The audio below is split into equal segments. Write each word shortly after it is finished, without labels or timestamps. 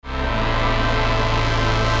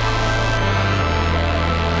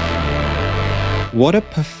What a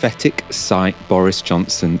pathetic sight Boris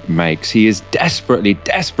Johnson makes. He is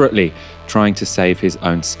desperately trying to save his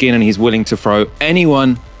own skin, and he's willing to throw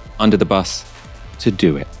anyone under the bus to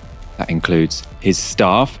do it. That includes his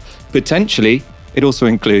staff. Potentially, it also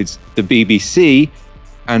includes the BBC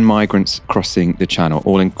and migrants crossing the channel.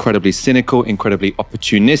 All incredibly cynical, incredibly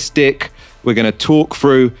opportunistic. We're going to talk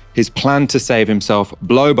through his plan to save himself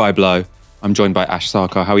blow by blow. I'm joined by Ash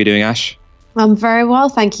Sarkar. How are you doing, Ash? I'm very well,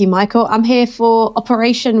 thank you, Michael. I'm here for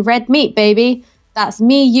Operation Red Meat, baby. That's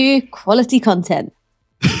me, you, quality content.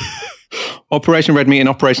 Operation Red Meat and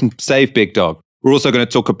Operation Save Big Dog. We're also going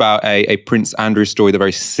to talk about a Prince Andrew story, the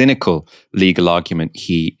very cynical legal argument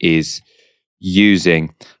he is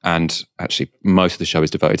using. And actually, most of the show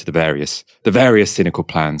is devoted to the various cynical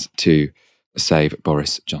plans to save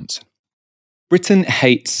Boris Johnson. Britain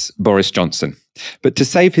hates Boris Johnson, but to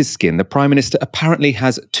save his skin, the Prime Minister apparently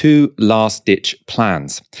has two last-ditch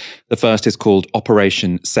plans. The first is called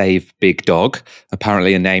Operation Save Big Dog,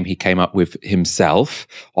 apparently a name he came up with himself.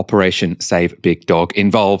 Operation Save Big Dog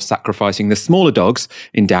involves sacrificing the smaller dogs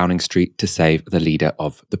in Downing Street to save the leader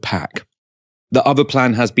of the pack. The other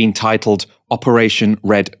plan has been titled Operation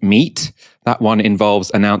Red Meat. That one involves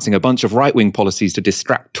announcing a bunch of right-wing policies to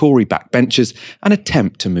distract Tory backbenchers and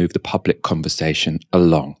attempt to move the public conversation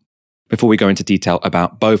along. Before we go into detail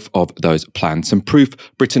about both of those plans, some proof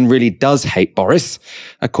Britain really does hate Boris.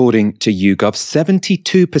 According to YouGov,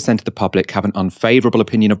 72% of the public have an unfavourable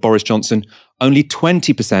opinion of Boris Johnson. Only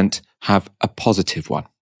 20% have a positive one.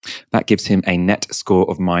 That gives him a net score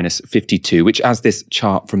of -52, which, as this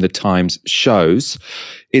chart from the Times shows,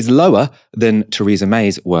 is lower than Theresa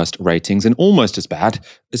May's worst ratings and almost as bad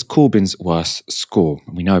as Corbyn's worst score.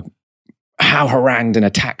 We know how harangued and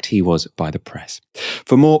attacked he was by the press.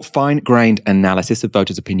 For more fine-grained analysis of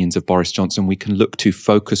voters' opinions of Boris Johnson, we can look to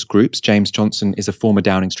focus groups. James Johnson is a former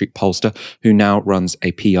Downing Street pollster who now runs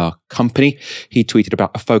a PR company. He tweeted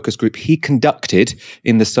about a focus group he conducted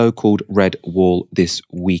in the so-called Red Wall this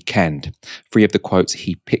weekend. 3 of the quotes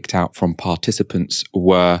he picked out from participants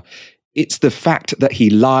were, "It's the fact that he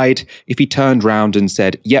lied. If he turned round and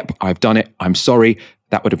said, 'Yep, I've done it, I'm sorry,'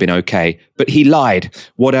 that would have been okay. But he lied.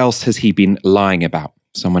 What else has he been lying about?"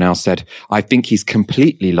 Someone else said, "I think he's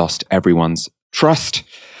completely lost everyone's trust.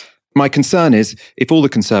 My concern is, if all the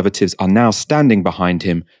Conservatives are now standing behind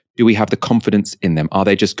him, do we have the confidence in them? Are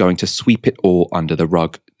they just going to sweep it all under the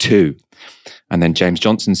rug too?" And then James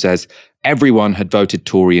Johnson says, "Everyone had voted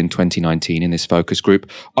Tory in 2019 in this focus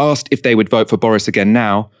group. Asked if they would vote for Boris again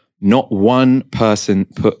now. Not one person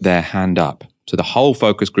put their hand up." So the whole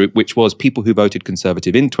focus group, which was people who voted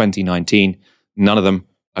Conservative in 2019, none of them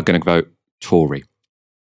are going to vote Tory.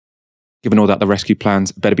 Given all that, the rescue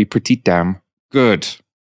plans better be pretty damn good.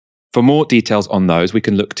 For more details on those, we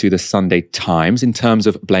can look to the Sunday Times. In terms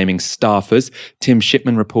of blaming staffers, Tim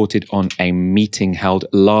Shipman reported on a meeting held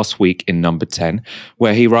last week in Number 10,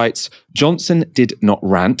 where he writes, "Johnson did not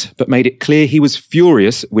rant, but made it clear he was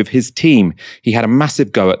furious with his team. He had a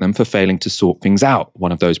massive go at them for failing to sort things out,"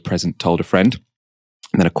 one of those present told a friend.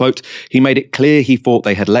 And then a quote, "He made it clear he thought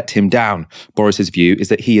they had let him down. Boris's view is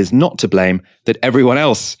that he is not to blame, that everyone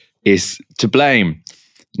else is to blame."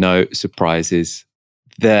 No surprises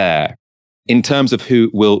there. In terms of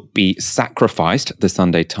who will be sacrificed, the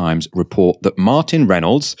Sunday Times report that Martin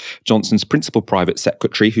Reynolds, Johnson's principal private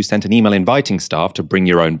secretary, who sent an email inviting staff to bring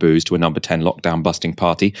your own booze to a Number 10 lockdown busting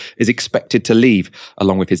party, is expected to leave,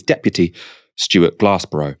 along with his deputy, Stuart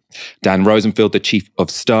Glassborough. Dan Rosenfield, the chief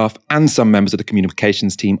of staff, and some members of the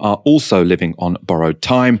communications team are also living on borrowed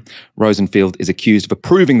time. Rosenfield is accused of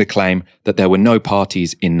approving the claim that there were no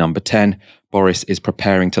parties in Number 10. Boris is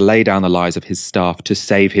preparing to lay down the lies of his staff to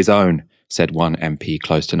save his own, said one MP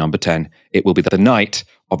close to Number 10. It will be the night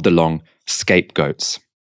of the long scapegoats.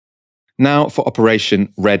 Now for Operation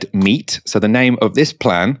Red Meat. So the name of this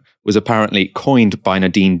plan was apparently coined by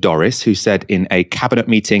Nadine Dorries, who said in a cabinet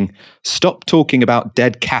meeting, "Stop talking about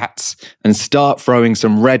dead cats and start throwing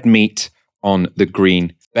some red meat on the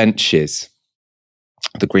green benches."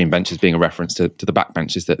 The green benches being a reference to the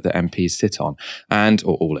backbenches that the MPs sit on,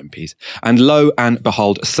 or all MPs. And lo and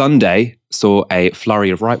behold, Sunday saw a flurry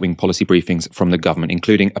of right-wing policy briefings from the government,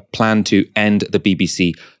 including a plan to end the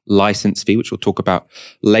BBC licence fee, which we'll talk about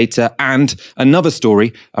later, and another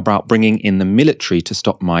story about bringing in the military to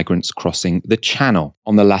stop migrants crossing the channel.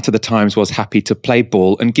 On the latter, the Times was happy to play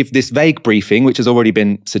ball and give this vague briefing, which has already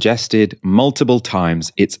been suggested multiple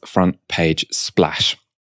times, its front page splash.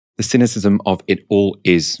 The cynicism of it all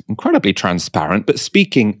is incredibly transparent, but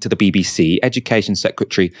speaking to the BBC, Education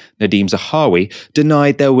Secretary Nadhim Zahawi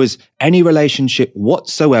denied there was any relationship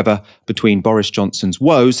whatsoever between Boris Johnson's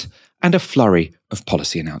woes and a flurry of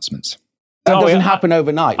policy announcements. That doesn't happen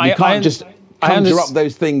overnight. You can't just conjure up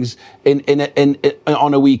those things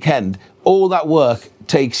on a weekend. All that work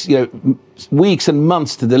takes weeks and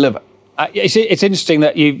months to deliver. It's interesting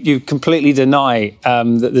that you completely deny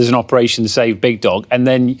that there's an Operation Save Big Dog, and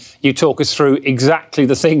then you talk us through exactly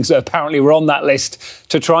the things that apparently were on that list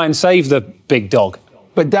to try and save the big dog.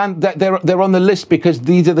 But Dan, they're on the list because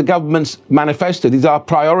these are the government's manifesto. These are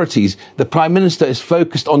priorities. The Prime Minister is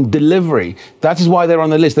focused on delivery. That is why they're on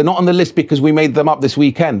the list. They're not on the list because we made them up this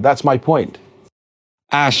weekend. That's my point.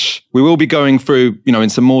 Ash, we will be going through, in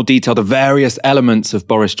some more detail, the various elements of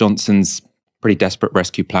Boris Johnson's pretty desperate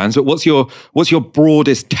rescue plans. But what's your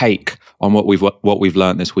broadest take on what we've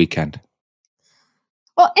learned this weekend?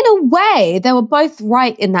 Well, in a way, they were both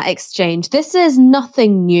right in that exchange. This is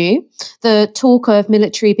nothing new. The talk of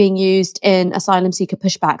military being used in asylum seeker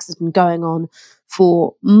pushbacks has been going on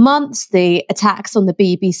for months. The attacks on the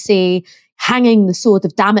BBC, hanging the sword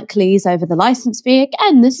of Damocles over the licence fee.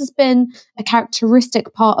 Again, this has been a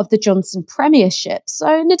characteristic part of the Johnson premiership. So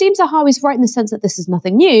Nadhim Zahawi is right in the sense that this is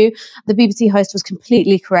nothing new. The BBC host was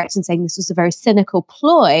completely correct in saying this was a very cynical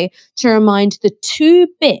ploy to remind the two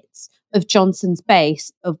bits of Johnson's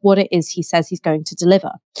base of what it is he says he's going to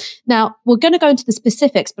deliver. Now, we're going to go into the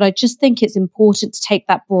specifics, but I just think it's important to take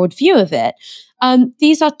that broad view of it.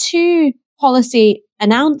 These are two policy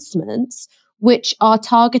announcements which are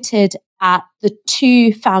targeted at the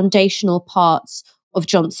two foundational parts of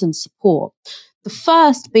Johnson's support. The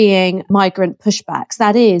first being migrant pushbacks.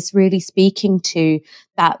 That is really speaking to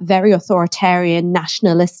that very authoritarian,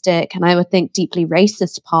 nationalistic, and I would think deeply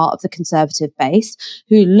racist part of the Conservative base,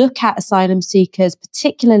 who look at asylum seekers,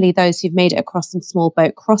 particularly those who've made it across in small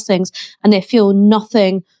boat crossings, and they feel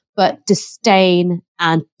nothing but disdain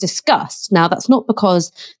and disgust. Now, that's not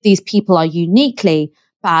because these people are uniquely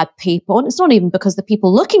bad people. And it's not even because the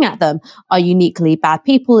people looking at them are uniquely bad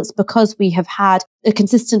people. It's because we have had a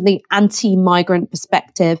consistently anti-migrant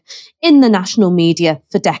perspective in the national media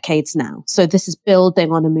for decades now. So this is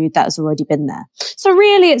building on a mood that has already been there. So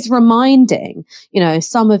really it's reminding,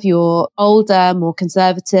 some of your older, more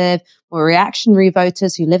conservative, more reactionary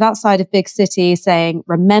voters who live outside of big cities saying,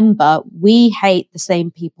 remember, we hate the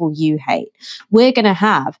same people you hate. We're going to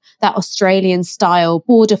have that Australian style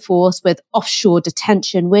border force with offshore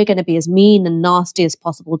detention. We're going to be as mean and nasty as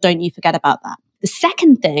possible. Don't you forget about that. The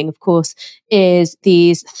second thing, of course, is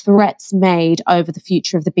these threats made over the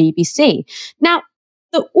future of the BBC. Now,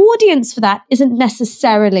 the audience for that isn't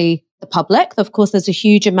necessarily the public. Of course, there's a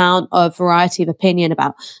huge amount of variety of opinion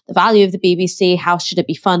about the value of the BBC, how should it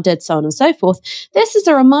be funded, so on and so forth. This is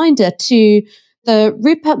a reminder to the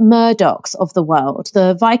Rupert Murdochs of the world,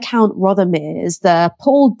 the Viscount Rothermeres, the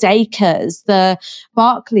Paul Dacres, the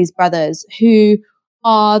Barclays brothers, who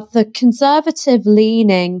are the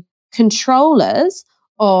conservative-leaning controllers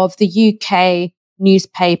of the UK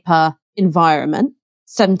newspaper environment.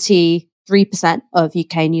 73% of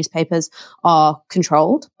UK newspapers are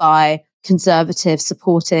controlled by conservative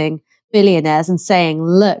supporting billionaires and saying,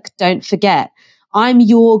 look, don't forget, I'm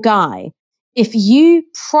your guy. If you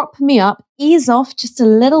prop me up, ease off just a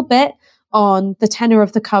little bit on the tenor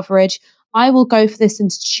of the coverage, I will go for this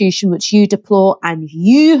institution which you deplore and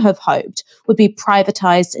you have hoped would be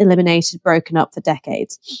privatized, eliminated, broken up for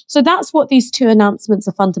decades. So that's what these two announcements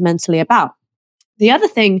are fundamentally about. The other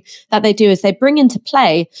thing that they do is they bring into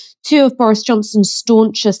play two of Boris Johnson's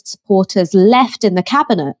staunchest supporters left in the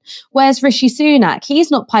cabinet. Where's Rishi Sunak?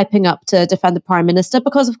 He's not piping up to defend the Prime Minister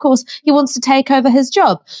because, of course, he wants to take over his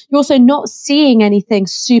job. You're also not seeing anything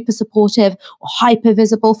super supportive or hyper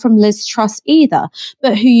visible from Liz Truss either.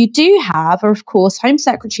 But who you do have are, of course, Home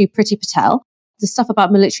Secretary Priti Patel. The stuff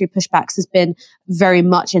about military pushbacks has been very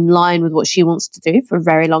much in line with what she wants to do for a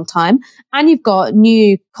very long time. And you've got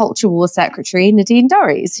new Culture Wars Secretary Nadine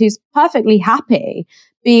Dorries, who's perfectly happy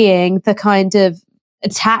being the kind of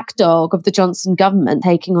attack dog of the Johnson government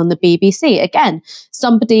taking on the BBC. Again,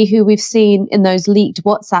 somebody who we've seen in those leaked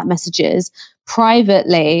WhatsApp messages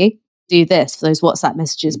privately do this for those WhatsApp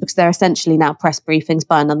messages because they're essentially now press briefings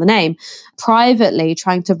by another name, privately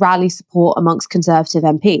trying to rally support amongst Conservative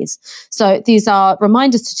MPs. So these are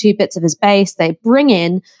reminders to two bits of his base. They bring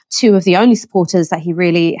in two of the only supporters that he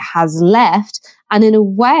really has left. And in a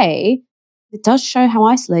way, it does show how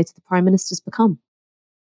isolated the Prime Minister's become.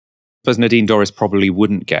 Because Nadine Dorries probably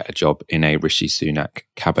wouldn't get a job in a Rishi Sunak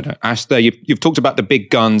cabinet. Ash, there, you've talked about the big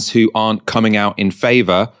guns who aren't coming out in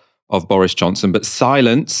favour of Boris Johnson, but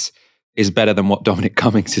silence is better than what Dominic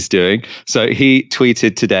Cummings is doing. So he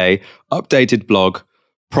tweeted today, updated blog,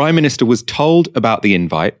 Prime Minister was told about the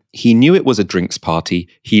invite. He knew it was a drinks party.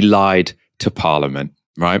 He lied to Parliament.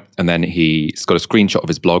 right? And then he's got a screenshot of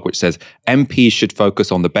his blog which says, MPs should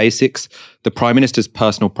focus on the basics. The Prime Minister's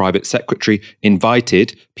personal private secretary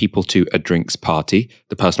invited people to a drinks party.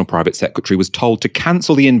 The personal private secretary was told to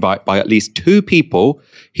cancel the invite by at least 2 people.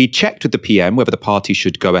 He checked with the PM whether the party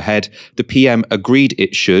should go ahead. The PM agreed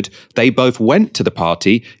it should. They both went to the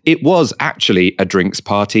party. It was actually a drinks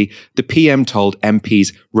party. The PM told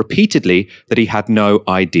MPs repeatedly that he had no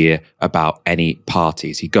idea about any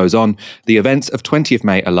parties. He goes on, the events of 20th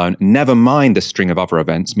May alone, never mind the string of other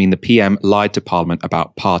events, mean the PM lied to Parliament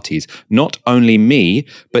about parties. Not only me,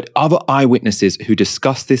 but other eyewitnesses who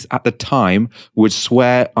discussed this at the time would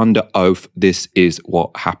swear under oath this is what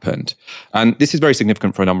happened. And this is very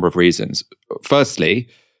significant for a number of reasons. Firstly,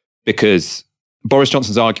 because Boris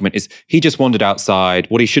Johnson's argument is he just wandered outside.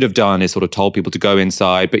 What he should have done is sort of told people to go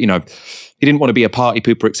inside, but he didn't want to be a party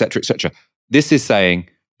pooper, etc., etc. This is saying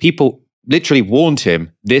people literally warned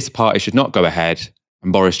him this party should not go ahead,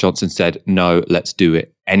 and Boris Johnson said, no, let's do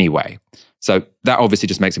it anyway. So that obviously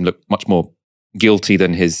just makes him look much more guilty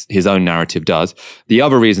than his own narrative does. The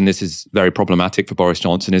other reason this is very problematic for Boris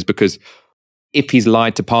Johnson is because if he's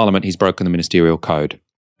lied to Parliament, he's broken the ministerial code.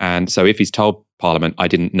 And so if he's told Parliament, I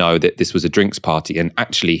didn't know that this was a drinks party, and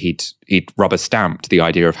actually he'd rubber stamped the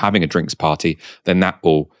idea of having a drinks party, then that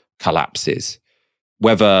all collapses.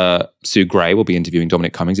 Whether Sue Gray will be interviewing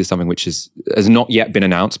Dominic Cummings is something which has not yet been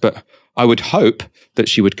announced, but I would hope that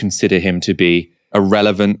she would consider him to be a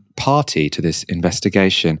relevant party to this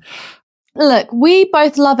investigation. Look, we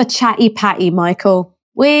both love a chatty patty, Michael.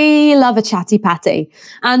 We love a chatty patty.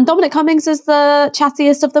 And Dominic Cummings is the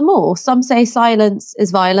chattiest of them all. Some say silence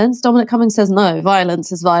is violence. Dominic Cummings says, no,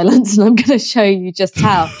 violence is violence. And I'm going to show you just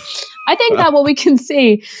how. I think that what we can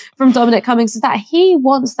see from Dominic Cummings is that he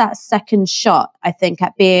wants that second shot, I think,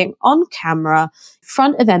 at being on camera, in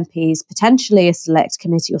front of MPs, potentially a select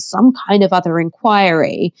committee or some kind of other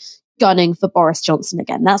inquiry, gunning for Boris Johnson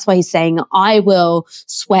again. That's why he's saying, I will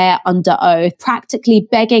swear under oath, practically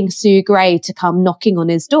begging Sue Gray to come knocking on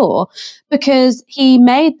his door, because he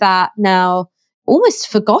made that now almost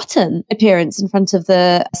forgotten appearance in front of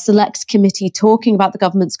the select committee talking about the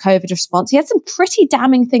government's COVID response. He had some pretty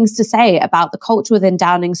damning things to say about the culture within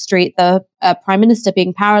Downing Street, the Prime Minister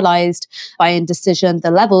being paralysed by indecision, the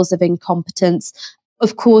levels of incompetence.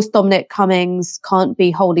 Of course, Dominic Cummings can't be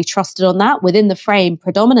wholly trusted on that. Within the frame,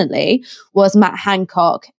 predominantly, was Matt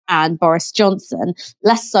Hancock and Boris Johnson.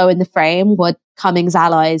 Less so in the frame were Cummings'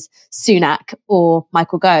 allies, Sunak or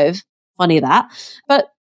Michael Gove. Funny that. But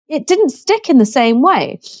it didn't stick in the same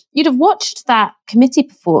way. You'd have watched that committee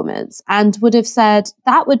performance and would have said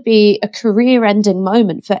that would be a career-ending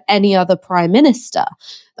moment for any other prime minister.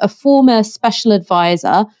 A former special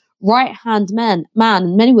advisor, right-hand man,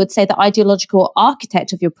 and many would say the ideological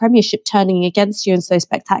architect of your premiership turning against you in so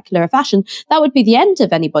spectacular a fashion, that would be the end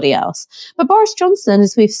of anybody else. But Boris Johnson,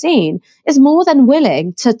 as we've seen, is more than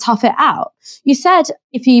willing to tough it out. You said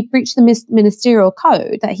if he breached the ministerial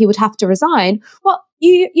code that he would have to resign. Well,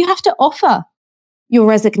 you have to offer your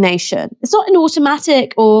resignation. It's not an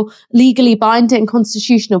automatic or legally binding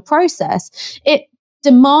constitutional process. It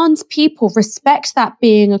demands people respect that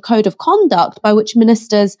being a code of conduct by which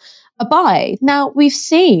ministers abide. Now, we've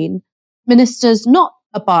seen ministers not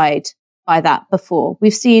abide by that before.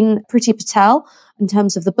 We've seen Priti Patel, in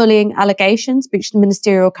terms of the bullying allegations, breached the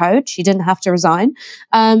ministerial code. She didn't have to resign.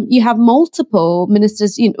 You have multiple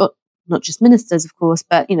ministers, not just ministers, of course,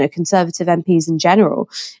 but, Conservative MPs in general,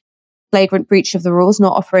 flagrant breach of the rules,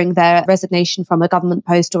 not offering their resignation from a government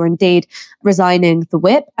post or indeed resigning the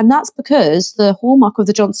whip. And that's because the hallmark of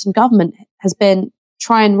the Johnson government has been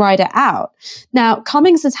try and ride it out. Now,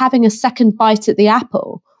 Cummings is having a second bite at the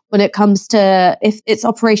apple when it comes to, if it's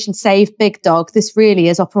Operation Save Big Dog, this really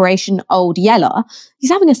is Operation Old Yeller.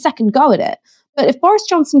 He's having a second go at it. But if Boris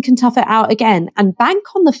Johnson can tough it out again and bank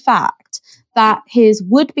on the fact that his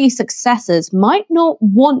would-be successors might not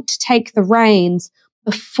want to take the reins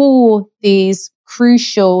before these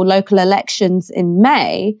crucial local elections in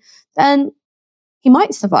May, then he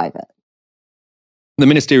might survive it. The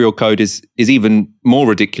ministerial code is even more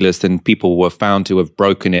ridiculous than people were found to have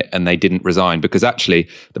broken it and they didn't resign, because actually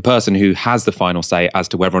the person who has the final say as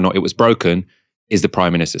to whether or not it was broken is the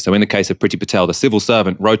Prime Minister. So in the case of Priti Patel, the civil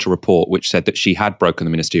servant wrote a report which said that she had broken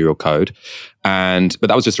the ministerial code, but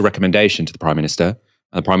that was just a recommendation to the Prime Minister.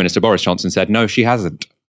 And the Prime Minister, Boris Johnson, said, no, she hasn't.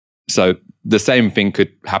 So the same thing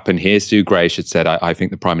could happen here. Sue Gray should said, I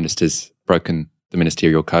think the Prime Minister's broken the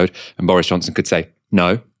ministerial code. And Boris Johnson could say,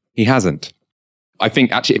 no, he hasn't. I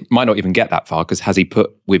think actually it might not even get that far, because has he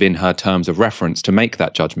put within her terms of reference to make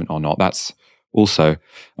that judgment or not? That's Also,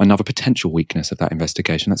 another potential weakness of that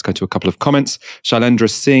investigation. Let's go to a couple of comments. Shailendra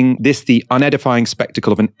Singh, this the unedifying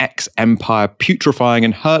spectacle of an ex-empire putrefying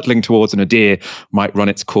and hurtling towards an nadir might run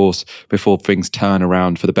its course before things turn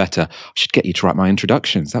around for the better. I should get you to write my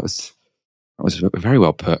introductions. That was very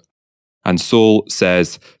well put. And Saul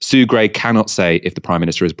says, Sue Gray cannot say if the Prime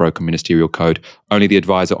Minister has broken ministerial code. Only the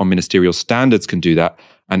advisor on ministerial standards can do that,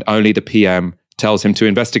 and only the PM tells him to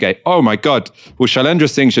investigate. Oh my God. Well, Shailendra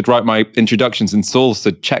Singh should write my introductions and Saul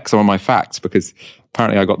should check some of my facts, because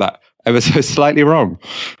apparently I got that ever so slightly wrong.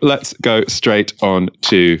 Let's go straight on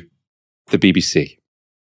to the BBC.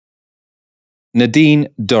 Nadine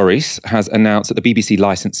Dorries has announced that the BBC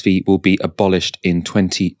licence fee will be abolished in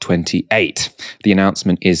 2028. The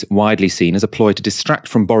announcement is widely seen as a ploy to distract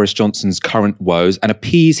from Boris Johnson's current woes and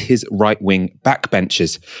appease his right-wing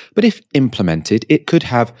backbenchers. But if implemented, it could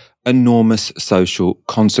have enormous social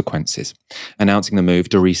consequences. Announcing the move,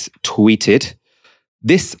 Dorries tweeted,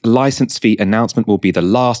 "This licence fee announcement will be the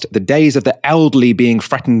last. The days of the elderly being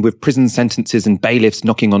threatened with prison sentences and bailiffs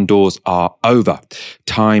knocking on doors are over.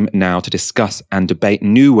 Time now to discuss and debate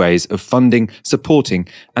new ways of funding, supporting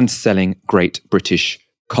and selling great British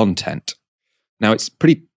content." Now, it's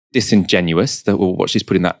pretty disingenuous that what she's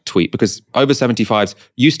put in that tweet, because over 75s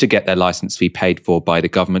used to get their licence fee paid for by the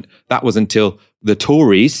government. That was until the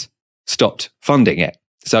Tories stopped funding it.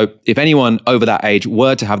 So if anyone over that age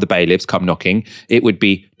were to have the bailiffs come knocking, it would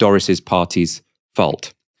be Dorries's party's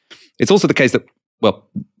fault. It's also the case that, well,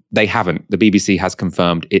 they haven't. The BBC has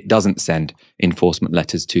confirmed it doesn't send enforcement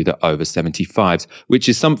letters to the over 75s, which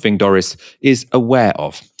is something Dorries is aware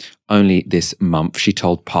of. Only this month, she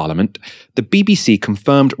told Parliament, the BBC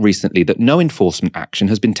confirmed recently that no enforcement action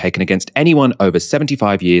has been taken against anyone over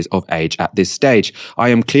 75 years of age at this stage. I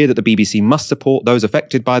am clear that the BBC must support those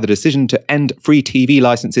affected by the decision to end free TV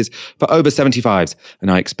licences for over 75s, and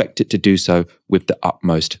I expect it to do so with the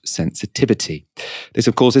utmost sensitivity. This,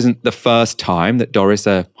 of course, isn't the first time that Dorries,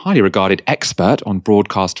 a highly regarded expert on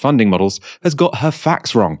broadcast funding models, has got her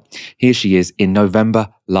facts wrong. Here she is in November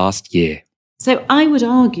last year. So I would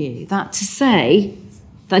argue that to say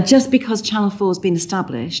that just because Channel 4 has been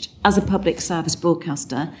established as a public service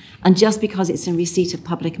broadcaster and just because it's in receipt of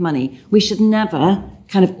public money, we should never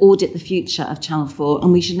kind of audit the future of Channel 4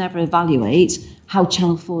 and we should never evaluate how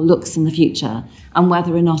Channel 4 looks in the future and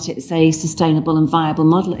whether or not it's a sustainable and viable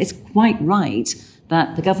model. It's quite right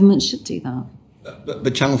that the government should do that.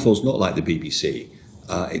 But Channel 4 is not like the BBC.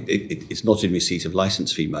 It's not in receipt of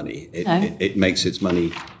licence fee money. It makes its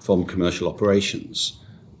money from commercial operations.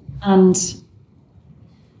 And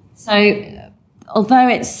so, although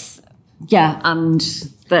it's, I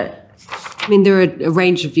mean, there are a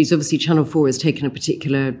range of views. Obviously, Channel 4 has taken a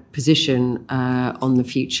particular position on the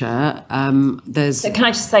future. So can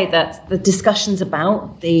I just say that the discussions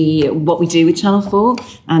about what we do with Channel 4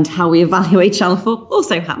 and how we evaluate Channel 4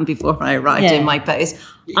 also happened before I arrived in my post.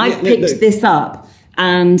 I picked this up.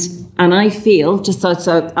 And I feel, just so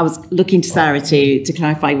I was looking to Sarah to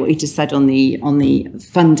clarify what you just said on the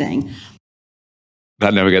funding.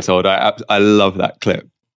 That never gets old. I love that clip.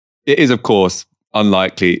 It is, of course,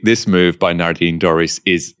 unlikely this move by Nadine Dorries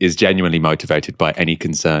is genuinely motivated by any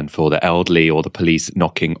concern for the elderly or the police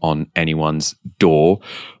knocking on anyone's door.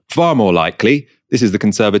 Far more likely, this is the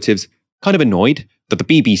Conservatives kind of annoyed that the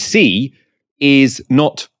BBC is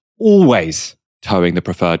not always towing the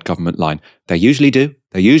preferred government line. They usually do.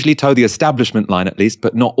 They usually tow the establishment line at least,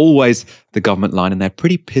 but not always the government line, and they're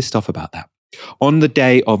pretty pissed off about that. On the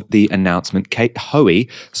day of the announcement, Kate Hoey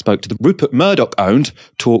spoke to the Rupert Murdoch-owned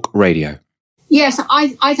Talk Radio. Yes,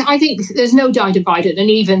 I think there's no doubt about it, and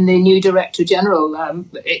even the new Director General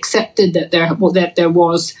accepted that there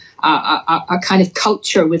was a kind of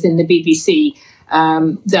culture within the BBC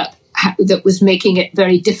that was making it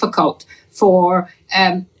very difficult for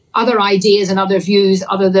other ideas and other views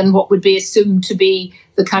other than what would be assumed to be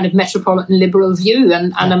the kind of metropolitan liberal view.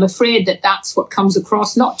 And I'm afraid that that's what comes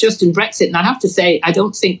across, not just in Brexit. And I have to say, I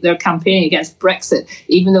don't think they're campaigning against Brexit,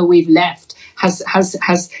 even though we've left,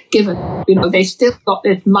 has given, they've still got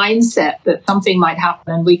this mindset that something might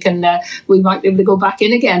happen and we might be able to go back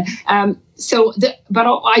in again. But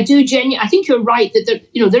I think you're right that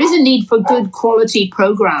there is a need for good quality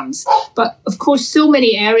programs. But of course, so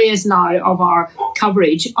many areas now of our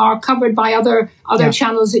coverage are covered by other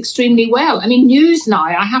channels extremely well. I mean, news now,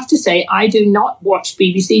 I have to say, I do not watch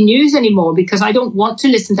BBC News anymore because I don't want to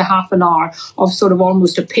listen to half an hour of sort of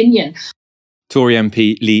almost opinion. Tory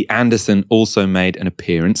MP Lee Anderson also made an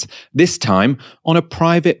appearance, this time on a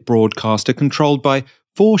private broadcaster controlled by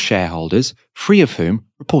 4 shareholders, 3 of whom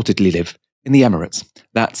reportedly live in the Emirates.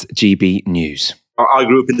 That's GB News. I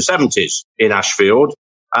grew up in the 70s in Ashfield,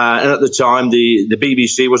 And at the time, the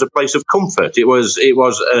BBC was a place of comfort. It was a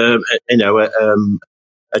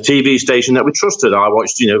TV station that we trusted. I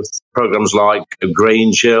watched, programs like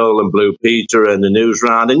Grange Hill and Blue Peter and the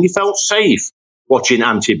Newsround, and you felt safe watching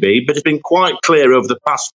anti-Beeb. But it's been quite clear over the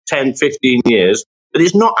past 10, 15 years that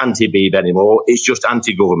it's not anti-Beeb anymore. It's just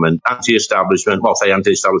anti-government, anti-establishment, well, say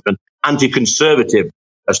anti-establishment, anti-conservative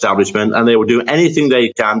establishment, and they will do anything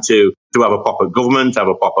they can to have a pop at government, have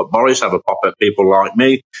a pop at Boris, have a pop at people like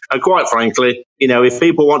me. And quite frankly, if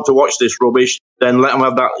people want to watch this rubbish, then let them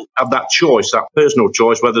have that choice, that personal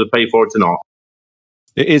choice, whether to pay for it or not.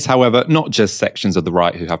 It is, however, not just sections of the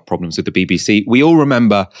right who have problems with the BBC. We all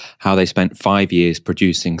remember how they spent 5 years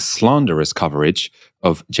producing slanderous coverage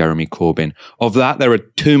of Jeremy Corbyn. Of that, there are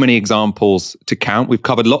too many examples to count. We've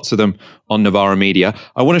covered lots of them on Novara Media.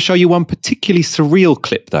 I want to show you one particularly surreal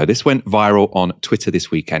clip, though. This went viral on Twitter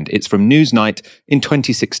this weekend. It's from Newsnight in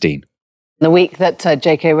 2016. The week that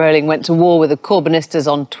J.K. Rowling went to war with the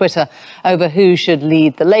Corbynistas on Twitter over who should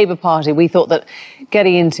lead the Labour Party, we thought that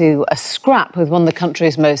getting into a scrap with one of the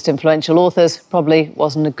country's most influential authors probably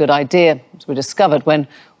wasn't a good idea, as we discovered when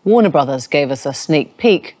Warner Brothers gave us a sneak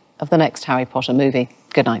peek of the next Harry Potter movie.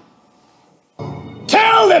 Good night.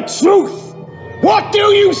 Tell the truth! What do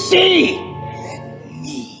you see? Let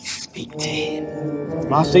me speak to him.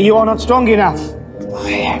 Master, you are not strong enough. I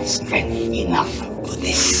have strength enough for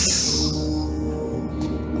this.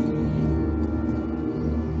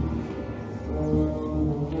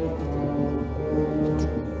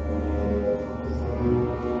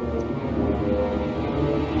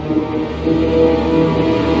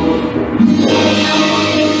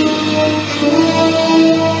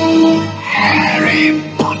 Harry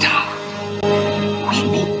Potter, we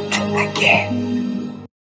meet again.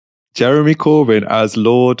 Jeremy Corbyn as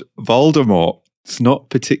Lord Voldemort. It's not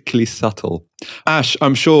particularly subtle. Ash,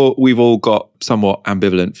 I'm sure we've all got somewhat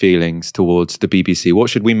ambivalent feelings towards the BBC. What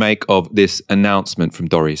should we make of this announcement from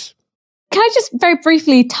Dorries? Can I just very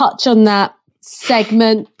briefly touch on that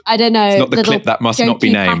segment? I don't know. It's not the clip that must not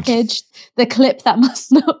be named. The clip that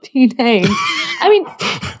must not be named. I mean,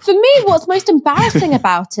 for me, what's most embarrassing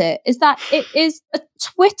about it is that it is a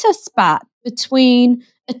Twitter spat between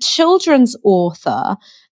a children's author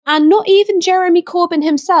and not even Jeremy Corbyn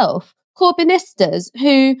himself. Corbynistas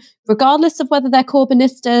who, regardless of whether they're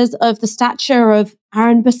Corbynistas of the stature of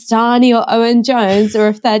Aaron Bastani or Owen Jones, or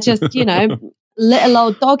if they're just, little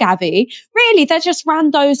old dog Abby, really, they're just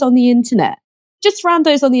randos on the internet. Just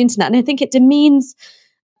randos on the internet. And I think it demeans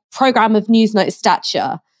programme of Newsnight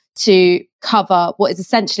stature to cover what is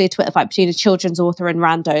essentially a Twitter fight between a children's author and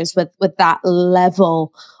randos with that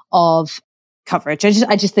level of coverage.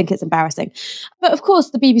 I just think it's embarrassing. But of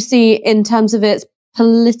course, the BBC, in terms of its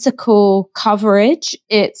political coverage,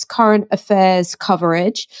 its current affairs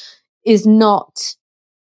coverage, is not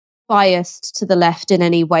biased to the left in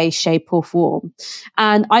any way, shape or form.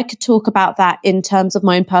 And I could talk about that in terms of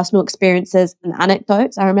my own personal experiences and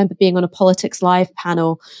anecdotes. I remember being on a Politics Live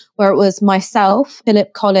panel where it was myself,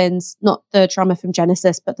 Philip Collins, not the drummer from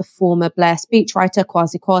Genesis, but the former Blair speechwriter,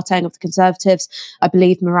 Kwasi Kwarteng of the Conservatives, I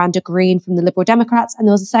believe Miranda Green from the Liberal Democrats. And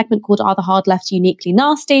there was a segment called Are the Hard Left Uniquely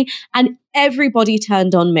Nasty? And everybody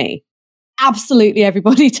turned on me. Absolutely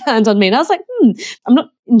everybody turned on me. And I was like, I'm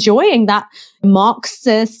not enjoying that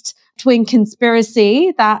Marxist twin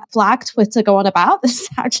conspiracy that flag Twitter go on about. This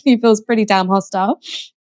actually feels pretty damn hostile.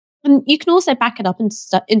 And you can also back it up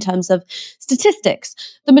in terms of statistics.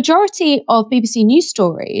 The majority of BBC news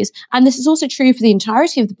stories, and this is also true for the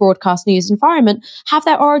entirety of the broadcast news environment, have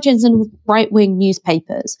their origins in right-wing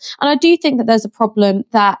newspapers. And I do think that there's a problem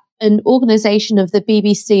that an organisation of the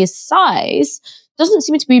BBC's size doesn't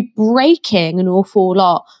seem to be breaking an awful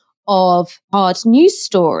lot of hard news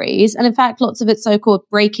stories. And in fact, lots of its so-called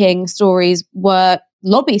breaking stories were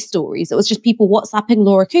lobby stories. It was just people WhatsApping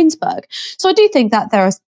Laura Kuenssberg. So I do think that there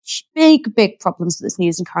are big problems with this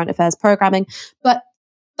news and current affairs programming, but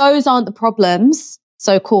those aren't the problems,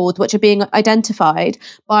 so-called, which are being identified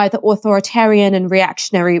by the authoritarian and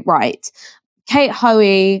reactionary right. Kate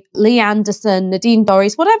Hoey, Lee Anderson, Nadine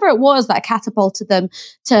Dorries, whatever it was that catapulted them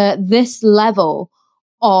to this level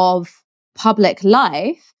of public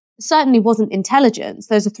life, certainly wasn't intelligence.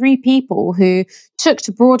 Those are three people who took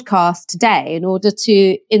to broadcast today in order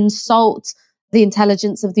to insult the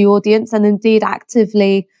intelligence of the audience and indeed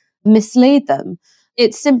actively mislead them.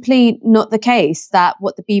 It's simply not the case that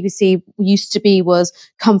what the BBC used to be was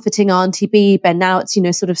comforting Auntie Beeb and now it's,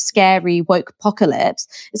 sort of scary woke apocalypse.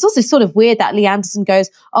 It's also sort of weird that Lee Anderson goes,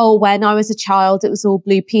 oh, when I was a child, it was all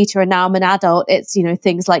Blue Peter and now I'm an adult. It's,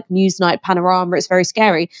 things like Newsnight, Panorama. It's very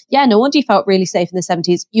scary. Yeah, no wonder you felt really safe in the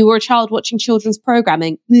 70s. You were a child watching children's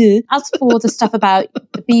programming. As for the stuff about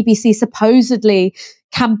the the BBC supposedly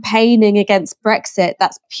campaigning against Brexit.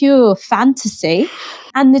 That's pure fantasy.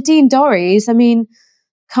 And Nadine Dorries, I mean,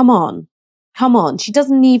 come on. She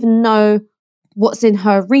doesn't even know what's in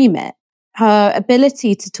her remit. Her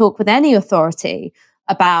ability to talk with any authority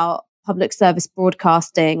about public service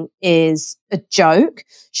broadcasting is a joke.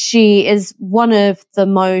 She is one of the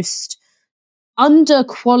most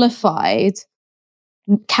underqualified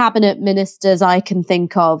cabinet ministers I can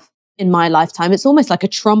think of in my lifetime. It's almost like a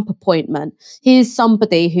Trump appointment. Here's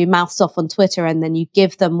somebody who mouths off on Twitter, and then you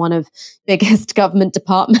give them one of the biggest government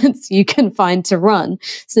departments you can find to run,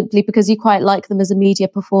 simply because you quite like them as a media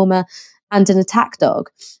performer and an attack dog.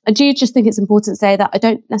 I do just think it's important to say that I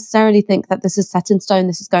don't necessarily think that this is set in stone,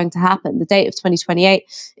 this is going to happen. The date of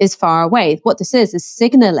 2028 is far away. What this is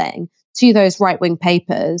signalling to those right-wing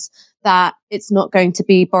papers that it's not going to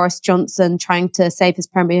be Boris Johnson trying to save his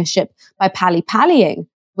premiership by pally-pallying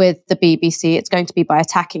with the BBC. It's going to be by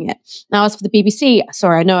attacking it. Now, as for the BBC,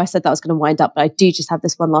 sorry, I know I said that I was going to wind up, but I do just have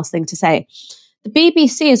this one last thing to say. The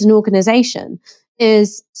BBC as an organisation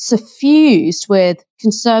is suffused with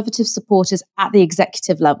conservative supporters at the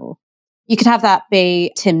executive level. You could have that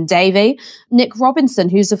be Tim Davie, Nick Robinson,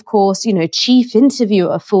 who's, of course, chief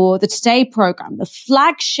interviewer for the Today programme, the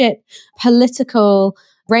flagship political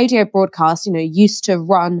radio broadcast, used to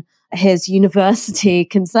run his university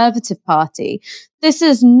Conservative Party. This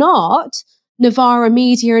is not Novara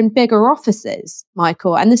Media and bigger offices,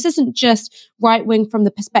 Michael. And this isn't just right-wing from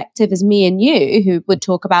the perspective as me and you, who would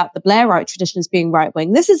talk about the Blairite tradition as being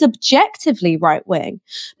right-wing. This is objectively right-wing.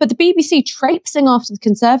 But the BBC traipsing after the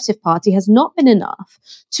Conservative Party has not been enough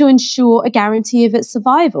to ensure a guarantee of its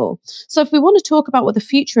survival. So if we want to talk about what the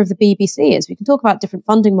future of the BBC is, we can talk about different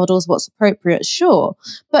funding models, what's appropriate, sure.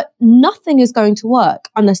 But nothing is going to work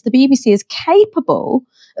unless the BBC is capable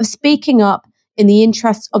of speaking up in the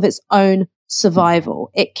interests of its own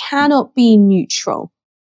survival. It cannot be neutral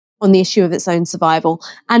on the issue of its own survival,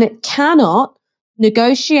 and it cannot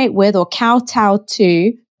negotiate with or kowtow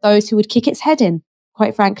to those who would kick its head in,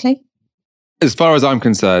 quite frankly. As far as I'm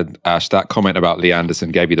concerned, Ash, that comment about Lee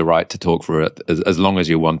Anderson gave you the right to talk for it as long as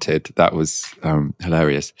you wanted. That was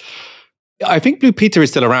hilarious. I think Blue Peter is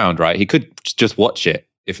still around, right? He could just watch it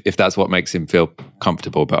if that's what makes him feel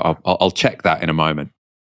comfortable, but I'll check that in a moment.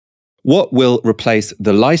 What will replace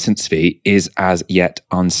the licence fee is as yet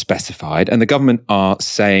unspecified, and the government are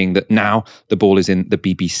saying that now the ball is in the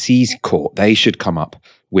BBC's court. They should come up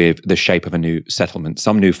with the shape of a new settlement,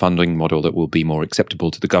 some new funding model that will be more acceptable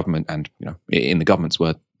to the government and, in the government's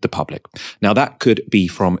word, the public. Now, that could be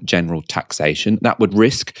from general taxation. That would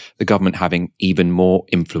risk the government having even more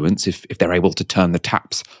influence if they're able to turn the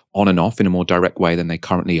taps on and off in a more direct way than they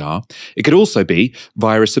currently are. It could also be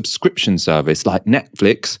via a subscription service like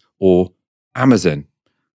Netflix or Amazon.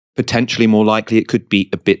 Potentially more likely, it could be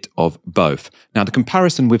a bit of both. Now, the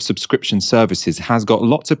comparison with subscription services has got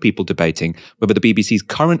lots of people debating whether the BBC's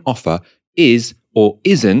current offer is or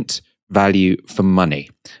isn't value for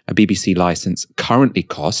money. A BBC licence currently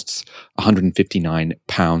costs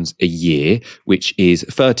 £159 a year, which is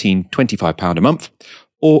 £13.25 a month,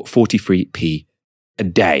 or 43p a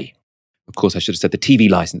day. Of course, I should have said the TV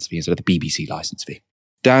licence fee instead of the BBC licence fee.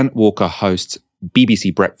 Dan Walker hosts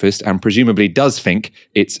BBC Breakfast and presumably does think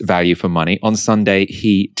it's value for money. On Sunday,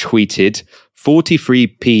 he tweeted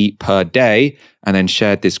 43p per day and then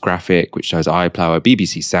shared this graphic which shows iPlayer,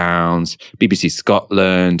 BBC Sounds, BBC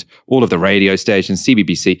Scotland, all of the radio stations,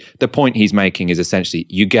 CBBC. The point he's making is essentially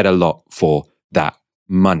you get a lot for that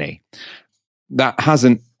money. That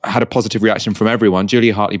hasn't had a positive reaction from everyone.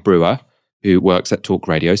 Julia Hartley-Brewer, who works at Talk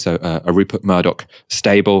Radio, so a Rupert Murdoch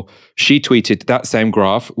stable, she tweeted that same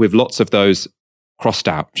graph with lots of those crossed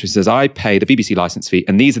out. She says, I pay the BBC licence fee,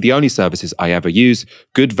 and these are the only services I ever use.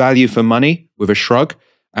 Good value for money, with a shrug.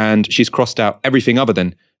 And she's crossed out everything other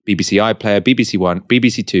than BBC iPlayer, BBC One,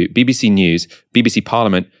 BBC Two, BBC News, BBC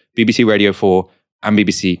Parliament, BBC Radio 4, and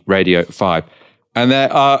BBC Radio 5. And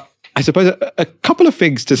there are, I suppose, a couple of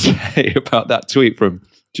things to say about that tweet from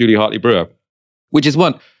Julia Hartley-Brewer, which is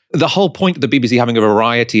one, the whole point of the BBC having a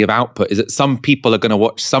variety of output is that some people are going to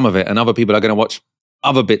watch some of it and other people are going to watch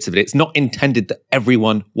other bits of it. It's not intended that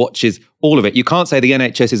everyone watches all of it. You can't say the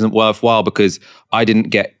NHS isn't worthwhile because I didn't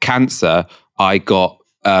get cancer. I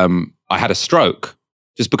had a stroke.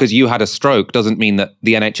 Just because you had a stroke doesn't mean that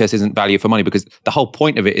the NHS isn't value for money, because the whole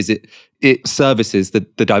point of it is it services the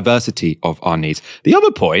diversity of our needs. The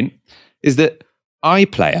other point is that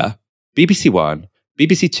iPlayer, BBC One,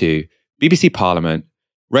 BBC Two, BBC Parliament,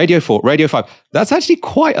 Radio 4, Radio 5, that's actually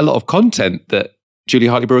quite a lot of content that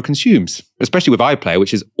Julia Hartley-Brewer consumes, especially with iPlayer,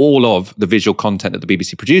 which is all of the visual content that the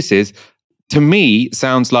BBC produces. To me,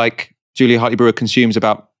 sounds like Julia Hartley-Brewer consumes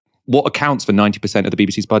about what accounts for 90% of the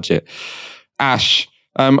BBC's budget. Ash,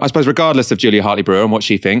 I suppose regardless of Julia Hartley-Brewer and what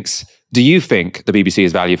she thinks, do you think the BBC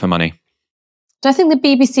is value for money? Do I think the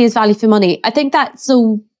BBC is value for money? I think that's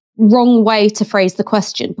a wrong way to phrase the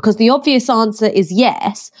question, because the obvious answer is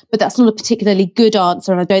yes, but that's not a particularly good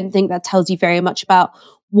answer. And I don't think that tells you very much about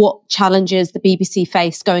what challenges the BBC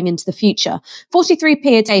face going into the future. 43p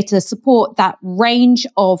a day to support that range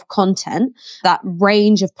of content, that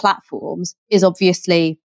range of platforms is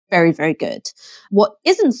obviously very, very good. What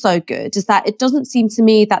isn't so good is that it doesn't seem to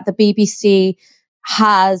me that the BBC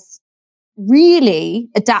has really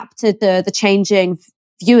adapted the changing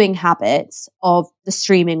viewing habits of the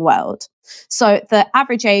streaming world. So the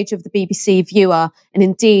average age of the BBC viewer, and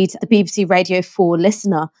indeed the BBC Radio 4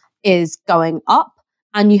 listener, is going up.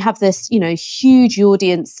 And you have this, huge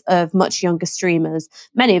audience of much younger streamers,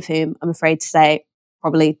 many of whom, I'm afraid to say,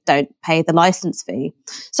 probably don't pay the license fee.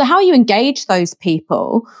 So how you engage those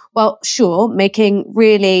people? Well, sure, making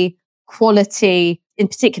really quality, in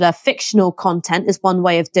particular fictional content, is one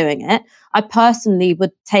way of doing it. I personally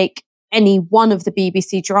would take any one of the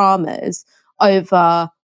BBC dramas over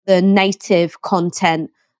the native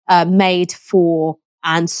content made for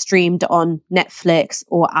and streamed on Netflix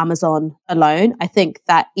or Amazon alone. I think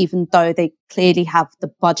that even though they clearly have the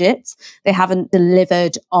budget, they haven't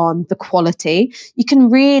delivered on the quality. You can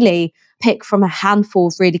really pick from a handful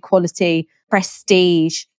of really quality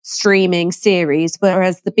prestige streaming series,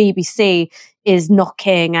 whereas the BBC is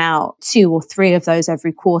knocking out 2 or 3 of those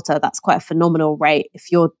every quarter. That's quite a phenomenal rate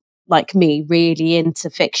if you're, like me, really into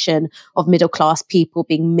fiction of middle-class people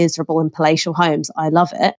being miserable in palatial homes. I love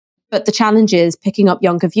it. But the challenge is picking up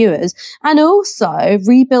younger viewers and also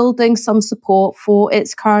rebuilding some support for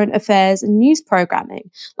its current affairs and news programming.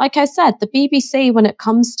 Like I said, the BBC, when it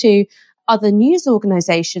comes to other news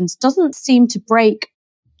organisations, doesn't seem to break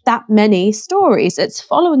that many stories. It's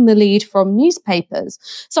following the lead from newspapers.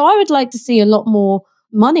 So I would like to see a lot more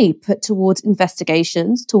money put towards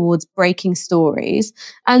investigations, towards breaking stories,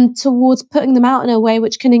 and towards putting them out in a way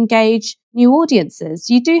which can engage new audiences.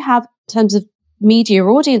 You do have, in terms of media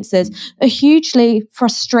audiences, a hugely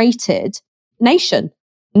frustrated nation.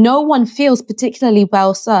 No one feels particularly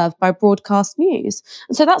well served by broadcast news.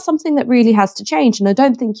 And so that's something that really has to change. And I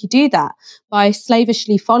don't think you do that by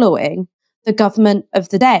slavishly following the government of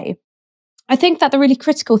the day. I think that the really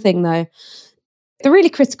critical thing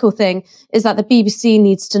is that the BBC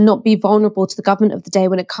needs to not be vulnerable to the government of the day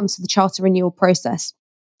when it comes to the charter renewal process.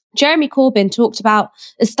 Jeremy Corbyn talked about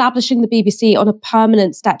establishing the BBC on a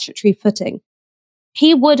permanent statutory footing.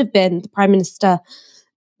 He would have been the Prime Minister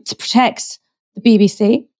to protect the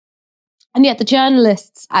BBC. And yet the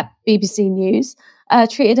journalists at BBC News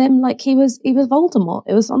treated him like he was Voldemort.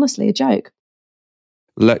 It was honestly a joke.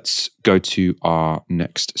 Let's go to our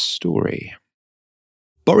next story.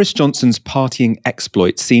 Boris Johnson's partying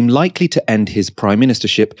exploits seem likely to end his prime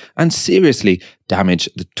ministership and seriously damage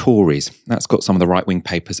the Tories. That's got some of the right-wing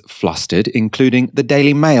papers flustered, including the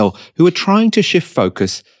Daily Mail, who are trying to shift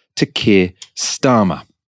focus to Keir Starmer.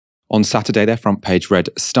 On Saturday, their front page read,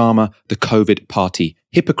 Starmer, the COVID party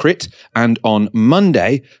hypocrite. And on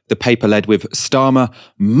Monday, the paper led with, Starmer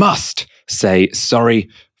must say sorry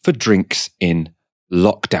for drinks in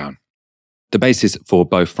lockdown. The basis for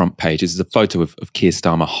both front pages is a photo of Keir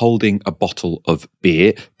Starmer holding a bottle of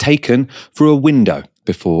beer taken through a window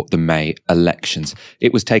before the May elections.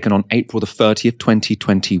 It was taken on April the 30th,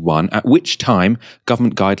 2021, at which time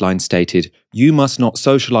government guidelines stated you must not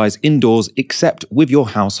socialise indoors except with your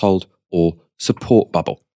household or support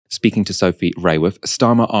bubble. Speaking to Sophie Rayworth,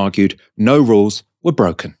 Starmer argued no rules were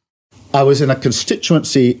broken. I was in a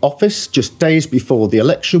constituency office just days before the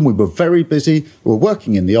election. We were very busy. We were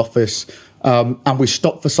working in the office. And we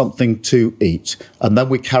stopped for something to eat. And then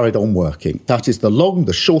we carried on working. That is the long,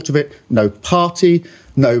 the short of it. No party,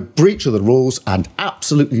 no breach of the rules, and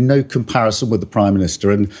absolutely no comparison with the Prime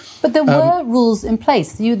Minister. But there were rules in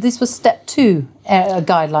place. This was Step 2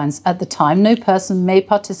 guidelines at the time. No person may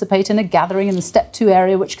participate in a gathering in the Step 2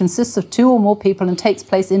 area which consists of 2 or more people and takes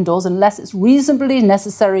place indoors unless it's reasonably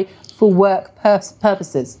necessary for work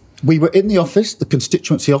purposes. We were in the office, the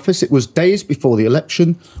constituency office. It was days before the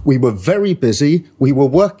election. We were very busy. We were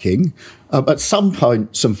working. At some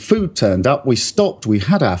point, some food turned up. We stopped. We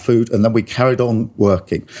had our food, and then we carried on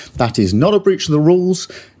working. That is not a breach of the rules.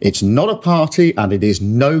 It's not a party, and it is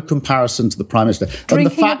no comparison to the Prime Minister.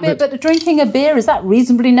 Drinking a beer, is that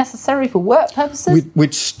reasonably necessary for work purposes?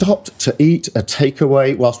 We'd stopped to eat a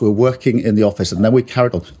takeaway whilst we were working in the office, and then we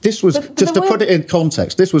carried on. This was, just to put it in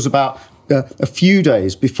context, this was about a few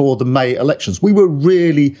days before the May elections. We were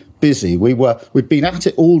really busy. We'd been at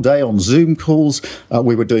it all day on Zoom calls.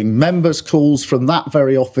 We were doing members' calls from that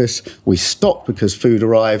very office. We stopped because food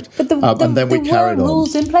arrived, and then we carried on. There were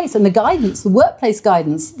rules in place, and the guidance, the workplace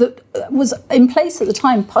guidance that was in place at the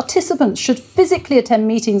time. Participants should physically attend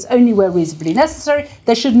meetings only where reasonably necessary.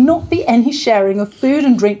 There should not be any sharing of food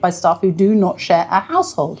and drink by staff who do not share a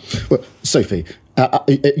household. Well, Sophie,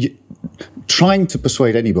 trying to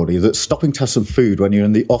persuade anybody that stopping to have some food when you're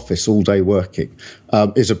in the office all day working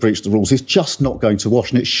is a breach of the rules is just not going to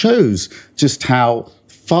wash. And it shows just how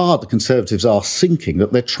far the Conservatives are sinking,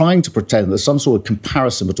 that they're trying to pretend there's some sort of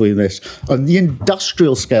comparison between this and the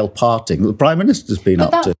industrial scale partying that the Prime Minister's been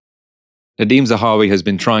up to. Nadeem Zahawi has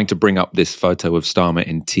been trying to bring up this photo of Starmer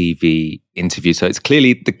in TV interviews. So it's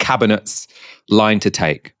clearly the Cabinet's line to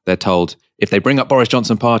take. They're told, if they bring up Boris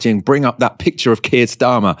Johnson partying, bring up that picture of Keir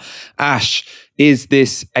Starmer. Ash, is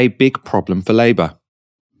this a big problem for Labour?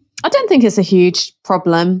 I don't think it's a huge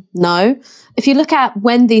problem, no. If you look at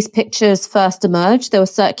when these pictures first emerged, they were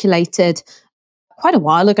circulated quite a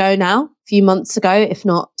while ago now, a few months ago, if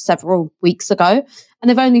not several weeks ago. And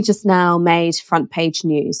they've only just now made front page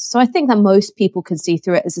news. So I think that most people can see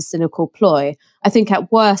through it as a cynical ploy. I think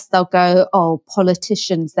at worst they'll go, oh,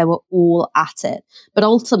 politicians, they were all at it. But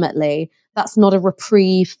ultimately, that's not a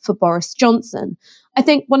reprieve for Boris Johnson. I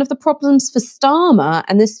think one of the problems for Starmer,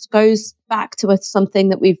 and this goes back to something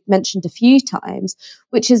that we've mentioned a few times,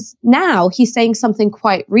 which is now he's saying something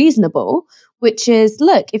quite reasonable, which is,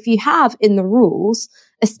 look, if you have in the rules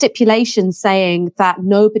a stipulation saying that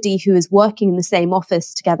nobody who is working in the same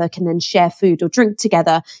office together can then share food or drink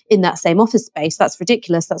together in that same office space, that's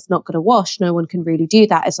ridiculous. That's not going to wash. No one can really do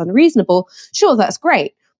that. It's unreasonable. Sure, that's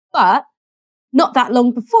great. But not that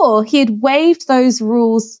long before, he had waved those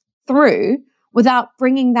rules through without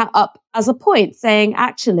bringing that up as a point, saying,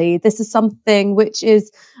 actually, this is something which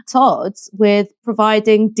is at odds with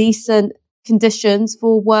providing decent conditions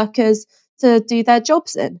for workers to do their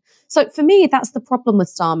jobs in. So for me, that's the problem with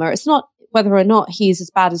Starmer. It's not whether or not he's as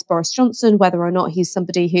bad as Boris Johnson, whether or not he's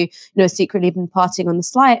somebody who, secretly been partying on the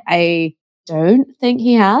sly. I don't think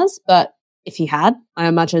he has, but if he had, I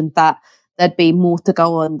imagine that there'd be more to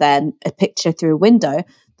go on than a picture through a window.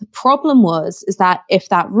 The problem is that if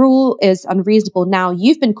that rule is unreasonable now,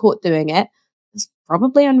 you've been caught doing it, it's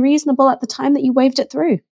probably unreasonable at the time that you waved it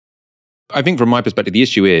through. I think from my perspective, the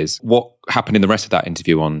issue is what happened in the rest of that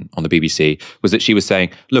interview on the BBC was that she was saying,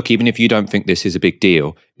 look, even if you don't think this is a big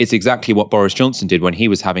deal, it's exactly what Boris Johnson did when he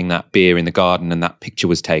was having that beer in the garden and that picture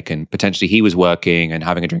was taken. Potentially he was working and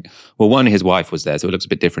having a drink. Well, one, his wife was there, so it looks a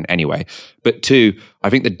bit different anyway. But two, I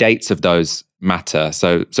think the dates of those matter.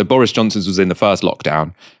 So Boris Johnson's was in the first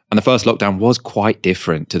lockdown, and the first lockdown was quite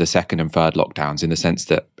different to the second and third lockdowns in the sense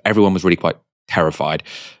that everyone was really quite terrified.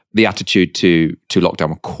 The attitude to lockdown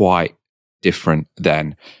were quite different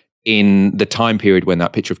then. In the time period when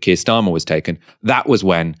that picture of Keir Starmer was taken, that was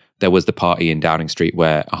when there was the party in Downing Street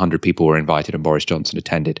where 100 people were invited and Boris Johnson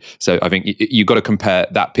attended. So I think you've got to compare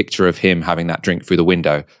that picture of him having that drink through the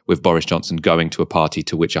window with Boris Johnson going to a party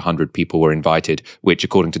to which 100 people were invited, which,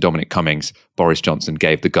 according to Dominic Cummings, Boris Johnson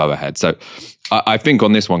gave the go-ahead. So I think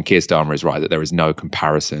on this one, Keir Starmer is right that there is no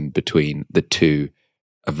comparison between the two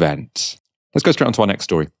events. Let's go straight on to our next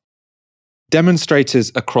story.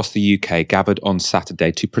 Demonstrators across the UK gathered on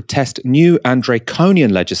Saturday to protest new and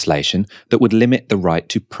draconian legislation that would limit the right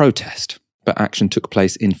to protest. But action took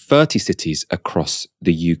place in 30 cities across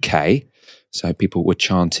the UK. So people were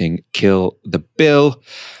chanting, "Kill the bill,"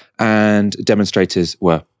 and demonstrators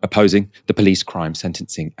were opposing the Police Crime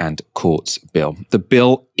Sentencing and Courts Bill. The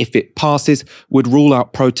bill, if it passes, would rule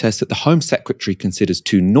out protests that the Home Secretary considers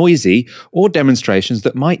too noisy or demonstrations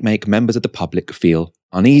that might make members of the public feel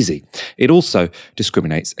uneasy. It also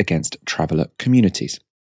discriminates against traveller communities.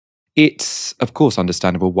 It's, of course,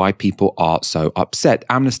 understandable why people are so upset.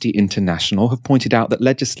 Amnesty International have pointed out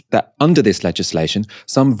that under this legislation,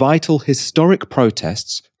 some vital historic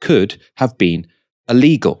protests could have been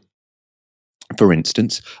illegal. For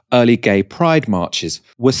instance, early gay pride marches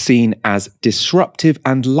were seen as disruptive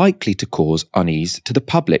and likely to cause unease to the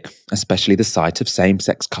public, especially the sight of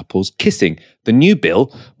same-sex couples kissing. The new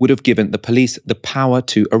bill would have given the police the power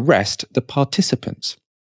to arrest the participants.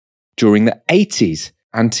 During the 80s,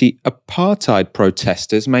 anti-apartheid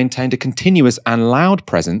protesters maintained a continuous and loud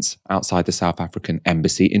presence outside the South African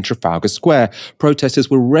embassy in Trafalgar Square. Protesters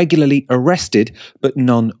were regularly arrested, but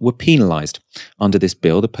none were penalised. Under this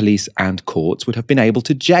bill, the police and courts would have been able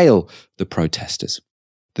to jail the protesters.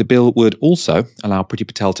 The bill would also allow Priti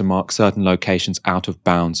Patel to mark certain locations out of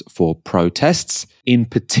bounds for protests, in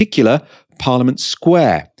particular Parliament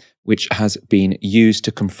Square, which has been used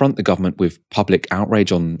to confront the government with public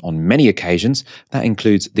outrage on many occasions. That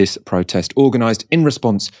includes this protest organised in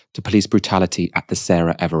response to police brutality at the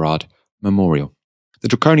Sarah Everard Memorial. The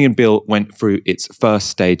draconian bill went through its first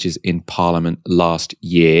stages in Parliament last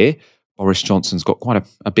year. Boris Johnson's got quite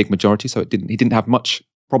a big majority, so he didn't have much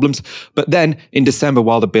problems. But then in December,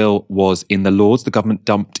 while the bill was in the Lords, the government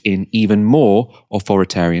dumped in even more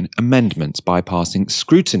authoritarian amendments, bypassing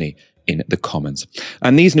scrutiny in the Commons.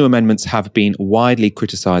 And these new amendments have been widely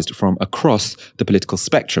criticised from across the political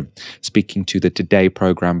spectrum. Speaking to the Today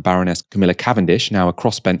programme, Baroness Camilla Cavendish, now a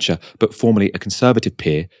crossbencher but formerly a Conservative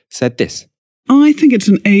peer, said this. I think it's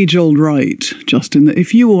an age-old right, Justin, that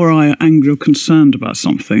if you or I are angry or concerned about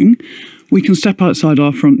something, we can step outside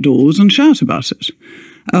our front doors and shout about it.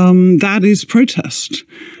 That is protest.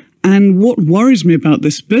 And what worries me about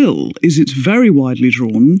this bill is it's very widely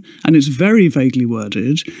drawn and it's very vaguely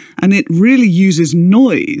worded, and it really uses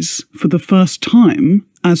noise for the first time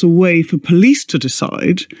as a way for police to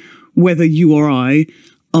decide whether you or I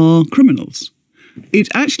are criminals. It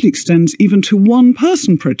actually extends even to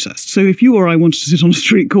one-person protests. So if you or I wanted to sit on a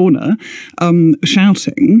street corner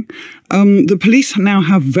shouting, the police now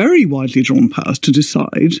have very widely drawn powers to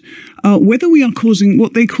decide whether we are causing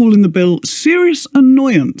what they call in the bill serious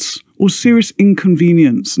annoyance or serious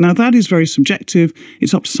inconvenience. Now, that is very subjective.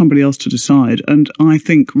 It's up to somebody else to decide. And I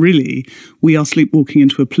think, really, we are sleepwalking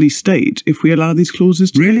into a police state if we allow these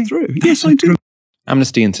clauses to go through. Yes, I do.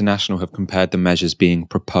 Amnesty International have compared the measures being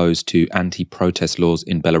proposed to anti-protest laws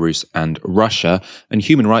in Belarus and Russia, and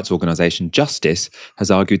human rights organisation Justice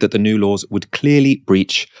has argued that the new laws would clearly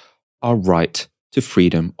breach our right to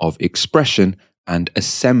freedom of expression and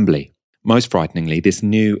assembly. Most frighteningly, this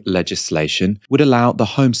new legislation would allow the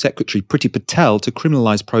Home Secretary Priti Patel to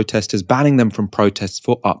criminalise protesters, banning them from protests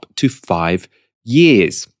for up to 5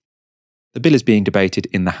 years. The bill is being debated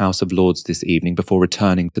in the House of Lords this evening before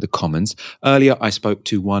returning to the Commons. Earlier, I spoke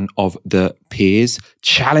to one of the peers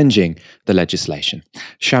challenging the legislation,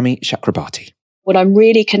 Shami Chakrabarti. What I'm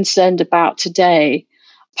really concerned about today,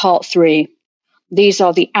 Part 3, these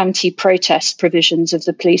are the anti-protest provisions of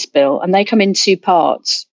the police bill, and they come in 2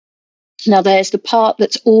 parts. Now, there's the part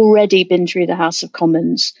that's already been through the House of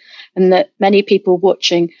Commons and that many people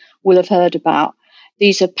watching will have heard about.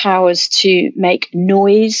 These are powers to make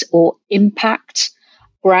noise or impact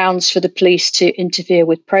grounds for the police to interfere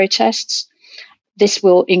with protests. This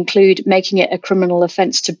will include making it a criminal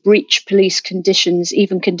offence to breach police conditions,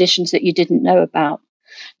 even conditions that you didn't know about.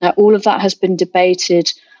 Now, all of that has been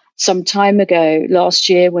debated some time ago, last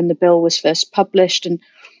year when the bill was first published and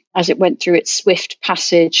as it went through its swift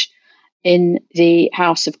passage in the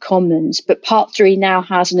House of Commons. But Part 3 now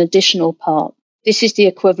has an additional part. This is the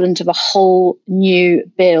equivalent of a whole new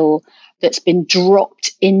bill that's been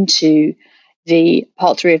dropped into the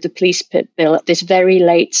Part 3 of the police bill at this very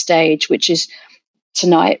late stage, which is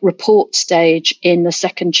tonight, report stage in the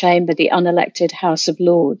second chamber, the unelected House of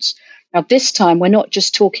Lords. Now, this time, we're not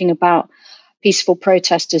just talking about peaceful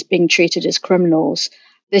protesters being treated as criminals.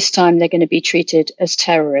 This time, they're going to be treated as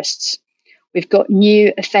terrorists. We've got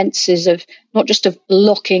new offences of not just of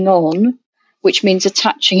locking on, which means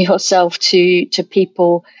attaching yourself to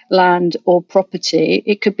people, land or property.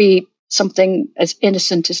 It could be something as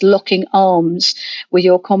innocent as locking arms with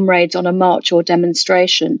your comrades on a march or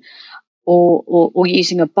demonstration or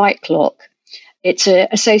using a bike lock. It's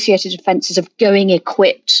associated offences of going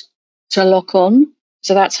equipped to lock on.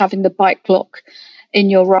 So that's having the bike lock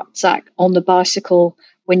in your rucksack on the bicycle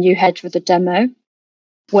when you head for the demo.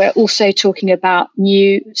 We're also talking about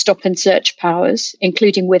new stop and search powers,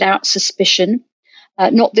 including without suspicion,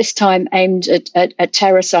 not this time aimed at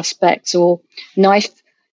terror suspects or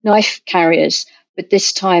knife carriers, but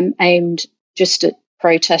this time aimed just at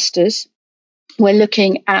protesters. We're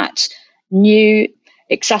looking at new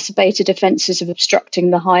exacerbated offences of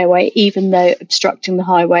obstructing the highway, even though obstructing the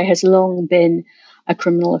highway has long been a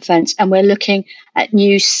criminal offence. And we're looking at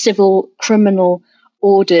new civil criminal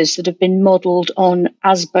orders that have been modelled on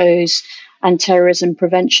ASBOs and terrorism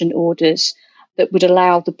prevention orders that would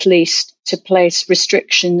allow the police to place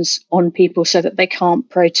restrictions on people so that they can't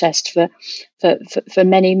protest for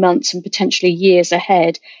many months and potentially years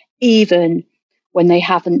ahead, even when they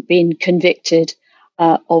haven't been convicted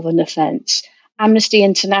of an offence. Amnesty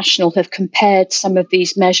International have compared some of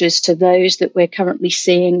these measures to those that we're currently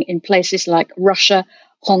seeing in places like Russia,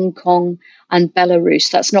 Hong Kong, and Belarus.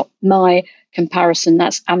 That's not my comparison,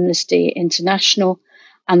 that's Amnesty International.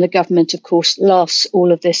 And the government, of course, laughs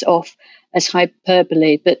all of this off as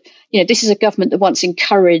hyperbole. But, this is a government that once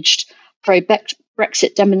encouraged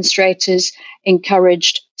pro-Brexit demonstrators,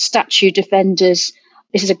 encouraged statue defenders,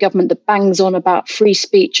 This is a government that bangs on about free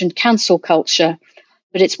speech and cancel culture,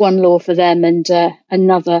 but it's one law for them and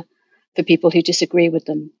another for people who disagree with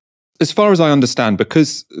them. As far as I understand,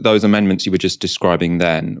 because those amendments you were just describing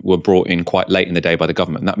then were brought in quite late in the day by the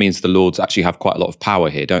government, that means the Lords actually have quite a lot of power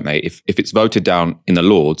here, don't they? If it's voted down in the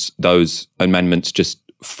Lords, those amendments just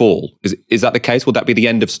fall. Is that the case? Will that be the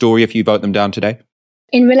end of story if you vote them down today?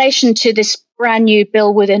 In relation to this brand new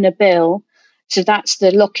bill within a bill, so that's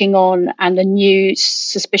the locking on and the new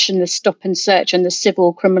suspicion, the stop and search and the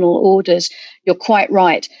civil criminal orders, you're quite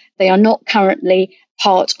right. They are not currently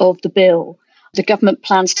part of the bill. The government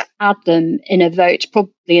plans to add them in a vote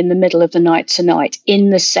probably in the middle of the night tonight in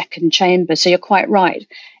the second chamber. So you're quite right.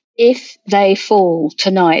 If they fall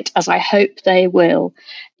tonight, as I hope they will,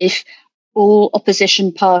 if all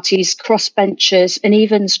opposition parties, crossbenchers, and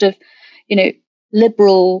even sort of,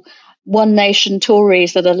 liberal One Nation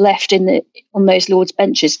Tories that are left on those Lords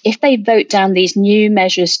benches, if they vote down these new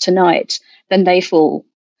measures tonight, then they fall.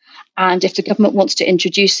 And if the government wants to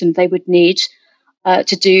introduce them, they would need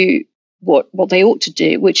to do what they ought to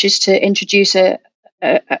do, which is to introduce a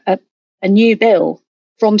new bill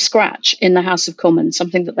from scratch in the House of Commons,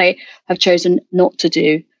 something that they have chosen not to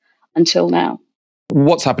do until now.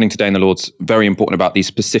 What's happening today in the Lords, very important about these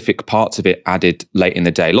specific parts of it added late in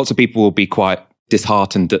the day. Lots of people will be quite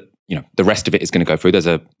disheartened that the rest of it is going to go through. There's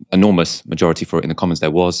an enormous majority for it in the Commons.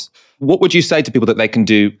 There was. What would you say to people that they can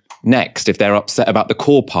do next if they're upset about the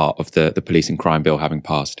core part of the policing crime bill having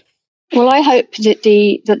passed? Well, I hope that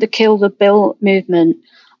the Kill the Bill movement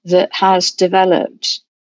that has developed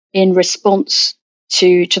in response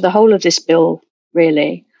to the whole of this bill,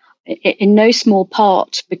 really, in no small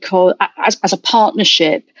part because as a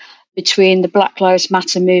partnership between the Black Lives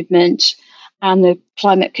Matter movement and the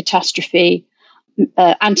climate catastrophe,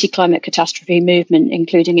 anti-climate catastrophe movement,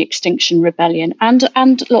 including Extinction Rebellion and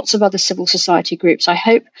lots of other civil society groups. I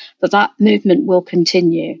hope that movement will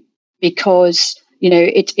continue because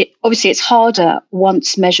it obviously it's harder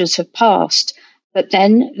once measures have passed, but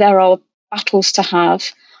then there are battles to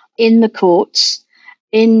have in the courts,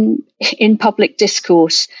 in public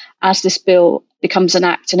discourse as this bill becomes an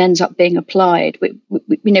act and ends up being applied.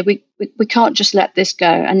 We can't just let this go,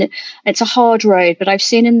 and it's a hard road. But I've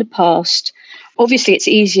seen in the past. Obviously, it's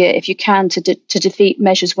easier if you can to defeat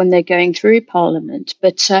measures when they're going through Parliament,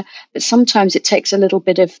 but sometimes it takes a little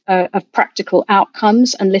bit of practical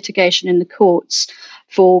outcomes and litigation in the courts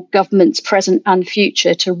for governments present and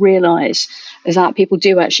future to realise that people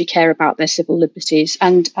do actually care about their civil liberties,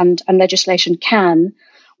 and legislation can,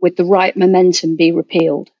 with the right momentum, be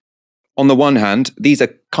repealed. On the one hand, these are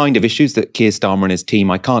kind of issues that Keir Starmer and his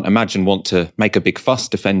team, I can't imagine, want to make a big fuss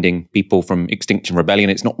defending people from Extinction Rebellion.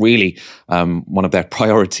 It's not really one of their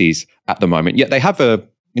priorities at the moment. Yet they have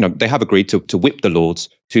agreed to whip the Lords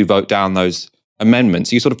to vote down those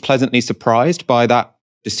amendments. Are you sort of pleasantly surprised by that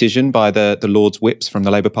decision by the Lords whips from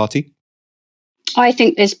the Labour Party? I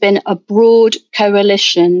think there's been a broad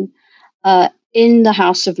coalition in the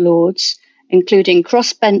House of Lords, including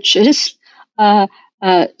crossbenchers,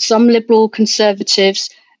 some Liberal Conservatives,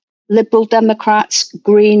 Liberal Democrats,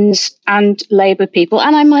 Greens and Labour people.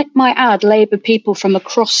 And I might add Labour people from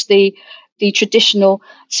across the traditional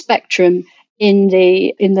spectrum in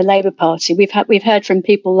the Labour Party. We've heard from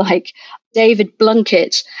people like David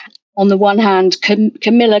Blunkett on the one hand,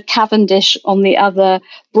 Camilla Cavendish on the other,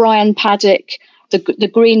 Brian Paddock, the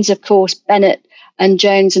Greens, of course, Bennett and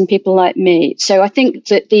Jones and people like me. So I think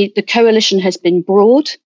that the coalition has been broad,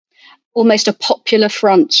 almost a popular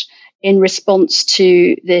front in response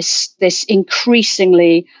to this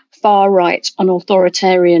increasingly far-right and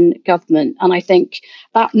authoritarian government. And I think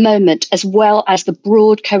that moment, as well as the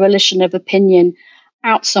broad coalition of opinion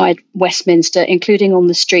outside Westminster, including on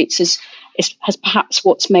the streets, has perhaps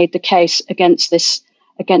what's made the case against this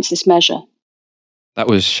measure. That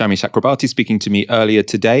was Shami Chakrabarti speaking to me earlier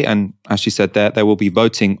today. And as she said there will be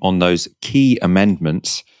voting on those key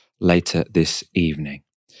amendments later this evening.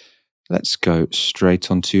 Let's go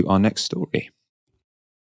straight on to our next story.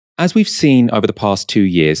 As we've seen over the past 2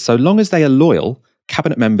 years, so long as they are loyal,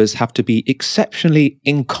 cabinet members have to be exceptionally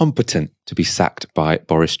incompetent to be sacked by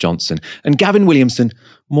Boris Johnson. And Gavin Williamson,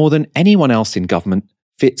 more than anyone else in government,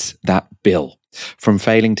 fits that bill. From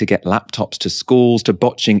failing to get laptops to schools, to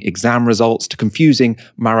botching exam results, to confusing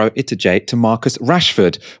Maro Itoje to Marcus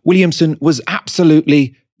Rashford, Williamson was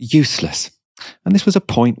absolutely useless. And this was a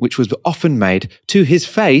point which was often made to his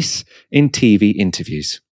face in TV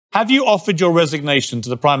interviews. Have you offered your resignation to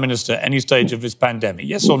the Prime Minister at any stage of this pandemic?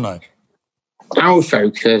 Yes or no? Our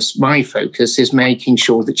focus, my focus, is making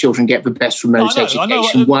sure that children get the best remote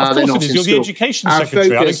education while they're not in school. You're the Education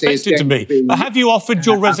Secretary. I'd expect it to be. But have you offered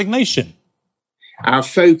your resignation? Our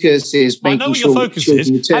focus is making sure that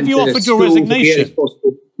children return to school at the earliest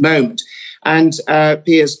possible moment. And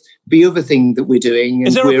Piers, the other thing that we're doing,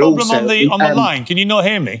 is there a problem on the line? Can you not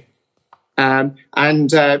hear me?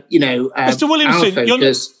 Mr. Williamson,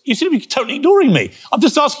 you seem to be totally ignoring me. I'm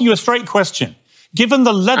just asking you a straight question. Given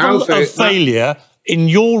the level of failure in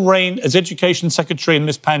your reign as Education Secretary in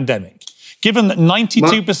this pandemic, given that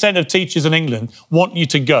 92% of teachers in England want you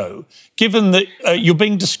to go, given that you're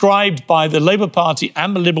being described by the Labour Party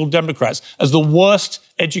and the Liberal Democrats as the worst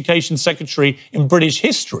Education Secretary in British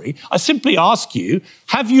history, I simply ask you,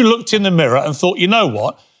 have you looked in the mirror and thought, you know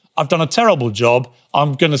what, I've done a terrible job,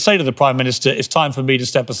 I'm going to say to the Prime Minister, it's time for me to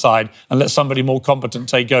step aside and let somebody more competent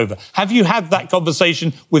take over? Have you had that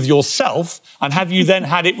conversation with yourself, and have you then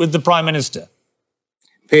had it with the Prime Minister?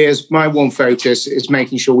 Piers, my one focus is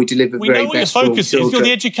making sure we deliver we know what your focus is. You're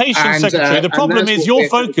the Education Secretary. The problem is your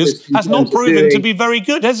focus has not proven to be very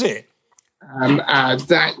good, has it?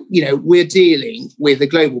 We're dealing with a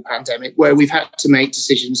global pandemic where we've had to make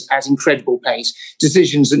decisions at incredible pace,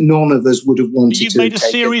 decisions that none of us would have wanted to have taken. You've made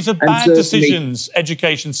a series of bad decisions,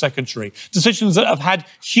 Education Secretary, decisions that have had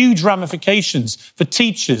huge ramifications for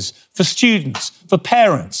teachers, for students, for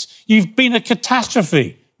parents. You've been a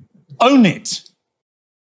catastrophe. Own it.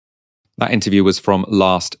 That interview was from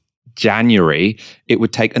last January. It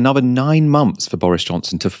would take another 9 months for Boris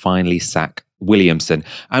Johnson to finally sack Williamson.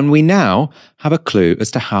 And we now have a clue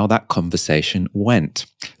as to how that conversation went.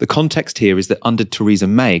 The context here is that under Theresa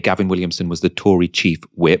May, Gavin Williamson was the Tory chief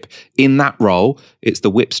whip. In that role, it's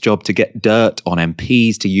the whip's job to get dirt on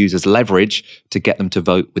MPs to use as leverage to get them to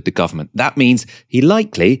vote with the government. That means he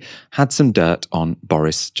likely had some dirt on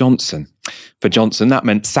Boris Johnson. For Johnson, that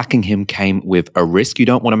meant sacking him came with a risk. You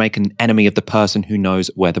don't want to make an enemy of the person who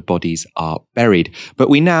knows where the bodies are buried.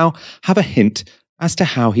 But we now have a hint as to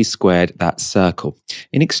how he squared that circle.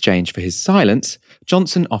 In exchange for his silence,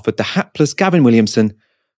 Johnson offered the hapless Gavin Williamson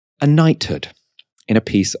a knighthood. In a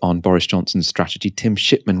piece on Boris Johnson's strategy, Tim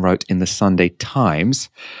Shipman wrote in the Sunday Times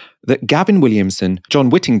that Gavin Williamson,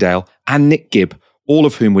 John Whittingdale and Nick Gibb, all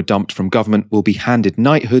of whom were dumped from government, will be handed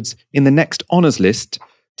knighthoods in the next honours list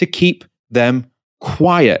to keep them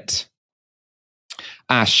quiet.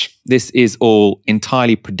 Ash, this is all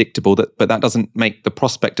entirely predictable, but that doesn't make the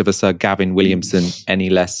prospect of a Sir Gavin Williamson any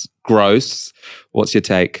less gross. What's your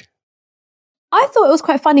take? I thought it was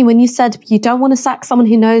quite funny when you said you don't want to sack someone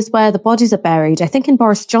who knows where the bodies are buried. I think in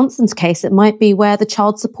Boris Johnson's case, it might be where the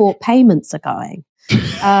child support payments are going.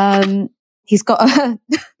 He's got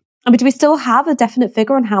do we still have a definite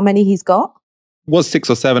figure on how many he's got? It was 6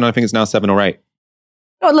 or 7. I think it's now 7 or 8.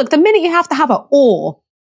 Oh, look, the minute you have to have an or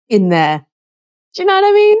in there, do you know what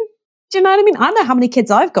I mean? I know how many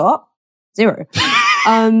kids I've got. 0.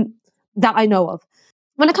 That I know of.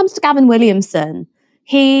 When it comes to Gavin Williamson,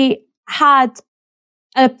 he had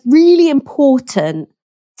a really important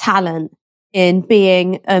talent in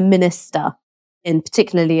being a minister, in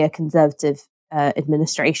particularly a Conservative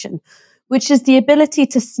administration, which is the ability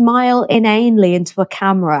to smile inanely into a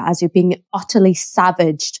camera as you're being utterly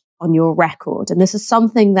savaged on your record. And this is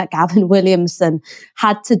something that Gavin Williamson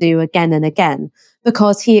had to do again and again,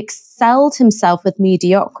 because he excelled himself with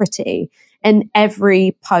mediocrity in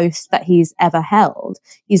every post that he's ever held.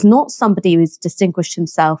 He's not somebody who's distinguished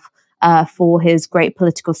himself for his great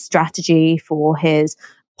political strategy, for his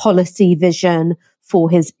policy vision,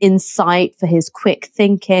 for his insight, for his quick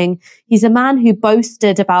thinking. He's a man who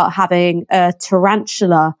boasted about having a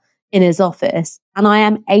tarantula in his office, and I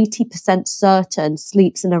am 80% certain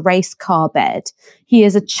sleeps in a race car bed. He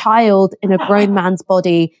is a child in a grown man's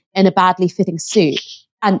body in a badly fitting suit.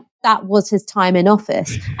 And that was his time in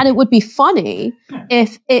office. And it would be funny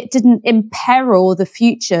if it didn't imperil the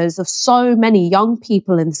futures of so many young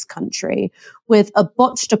people in this country with a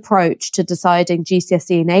botched approach to deciding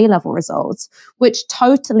GCSE and A-level results, which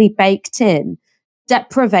totally baked in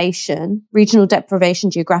deprivation, regional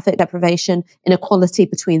deprivation, geographic deprivation, inequality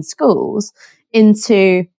between schools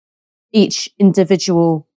into each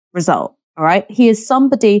individual result. All right. He is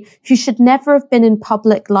somebody who should never have been in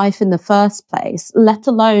public life in the first place, let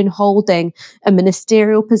alone holding a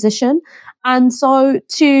ministerial position. And so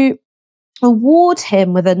to award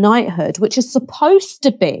him with a knighthood, which is supposed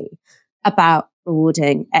to be about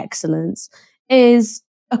rewarding excellence, is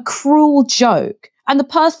a cruel joke. And the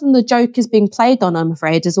person the joke is being played on, I'm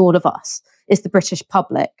afraid, is all of us, is the British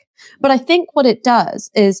public. But I think what it does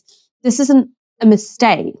is this isn't a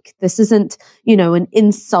mistake. This isn't, an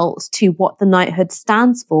insult to what the knighthood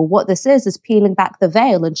stands for. What this is peeling back the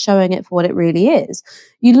veil and showing it for what it really is.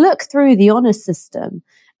 You look through the honour system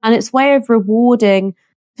and its way of rewarding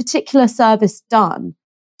particular service done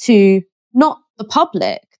to not the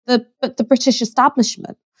public, the British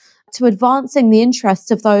establishment, to advancing the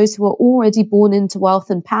interests of those who are already born into wealth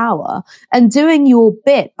and power, and doing your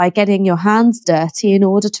bit by getting your hands dirty in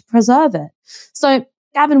order to preserve it. So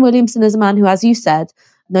Gavin Williamson is a man who, as you said,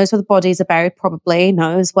 knows where the bodies are buried, probably,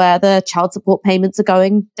 knows where the child support payments are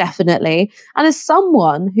going, definitely, and is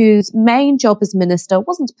someone whose main job as minister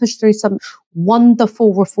wasn't to push through some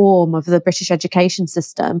wonderful reform of the British education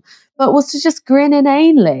system, but was to just grin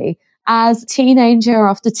inanely as teenager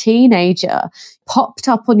after teenager popped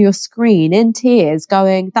up on your screen in tears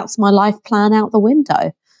going, that's my life plan out the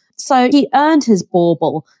window. So he earned his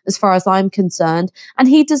bauble, as far as I'm concerned, and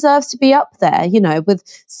he deserves to be up there, with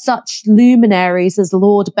such luminaries as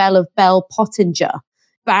Lord Bell of Bell Pottinger,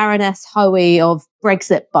 Baroness Hoey of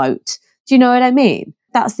Brexit Boat. Do you know what I mean?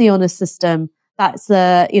 That's the honour system. That's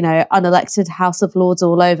the, unelected House of Lords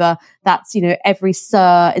all over. That's, every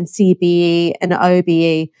Sir and CBE and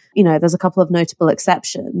OBE. There's a couple of notable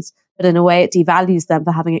exceptions, but in a way it devalues them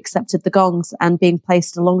for having accepted the gongs and being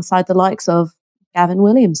placed alongside the likes of Gavin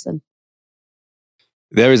Williamson.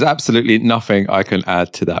 There is absolutely nothing I can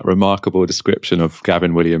add to that remarkable description of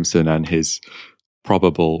Gavin Williamson and his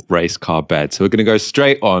probable race car bed. So we're going to go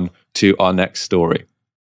straight on to our next story.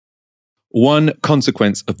 One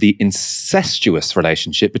consequence of the incestuous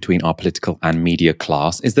relationship between our political and media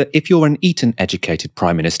class is that if you're an Eton-educated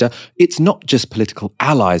Prime Minister, it's not just political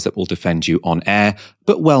allies that will defend you on air,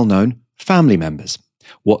 but well-known family members.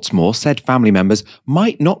 What's more, said family members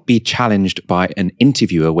might not be challenged by an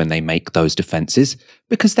interviewer when they make those defences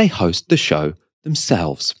because they host the show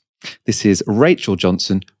themselves. This is Rachel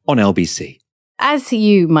Johnson on LBC. As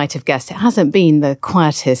you might have guessed, it hasn't been the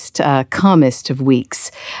quietest, calmest of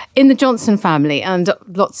weeks in the Johnson family, and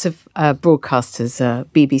lots of broadcasters,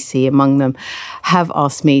 BBC among them, have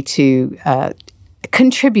asked me to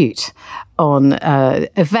contribute on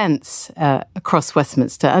events across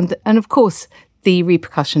Westminster and of course, the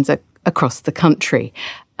repercussions across the country.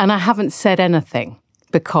 And I haven't said anything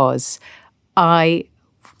because I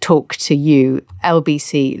talk to you,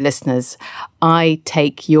 LBC listeners. I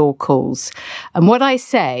take your calls. And what I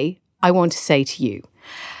say, I want to say to you.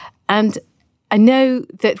 And I know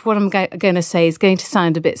that what I'm going to say is going to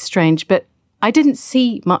sound a bit strange, but I didn't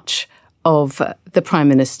see much of the Prime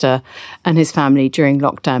Minister and his family during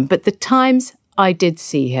lockdown. But the times I did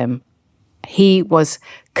see him, he was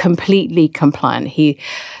completely compliant. He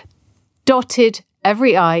dotted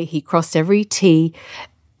every I, he crossed every T.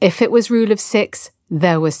 If it was rule of 6,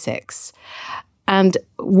 there were 6. And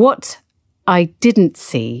what I didn't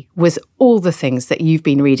see was all the things that you've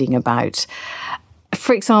been reading about.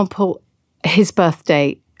 For example, his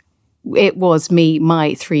birthday, it was me,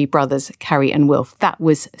 my 3 brothers, Carrie and Wilf. That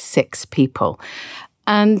was 6 people.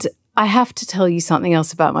 And I have to tell you something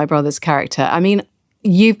else about my brother's character. I mean,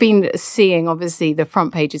 you've been seeing, obviously, the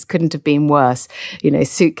front pages couldn't have been worse.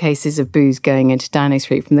 Suitcases of booze going into Downing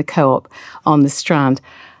Street from the Co-op on the Strand.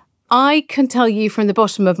 I can tell you from the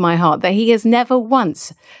bottom of my heart that he has never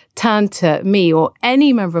once turned to me or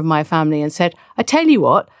any member of my family and said, I tell you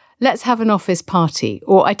what, let's have an office party.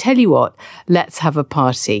 Or I tell you what, let's have a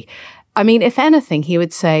party. I mean, if anything, he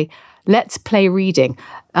would say, let's play reading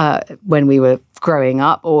when we were growing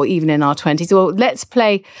up or even in our 20s. Or let's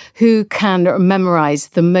play who can memorize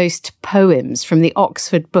the most poems from the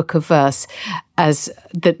Oxford Book of Verse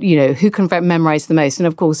who can memorize the most. And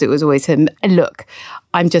of course, it was always him. Look,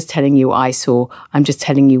 I'm just telling you what I saw. I'm just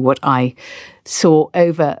telling you what I saw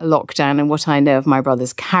over lockdown and what I know of my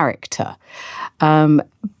brother's character. And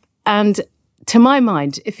to my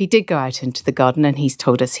mind, if he did go out into the garden, and he's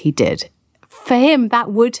told us he did, for him,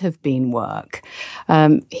 that would have been work.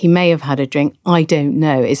 He may have had a drink. I don't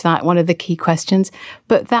know. Is that one of the key questions?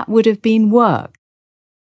 But that would have been work.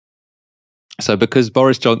 So because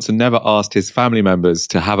Boris Johnson never asked his family members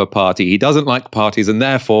to have a party, he doesn't like parties and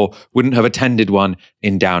therefore wouldn't have attended one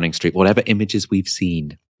in Downing Street, whatever images we've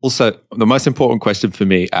seen. Also, the most important question for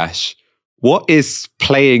me, Ash, what is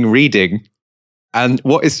playing reading? And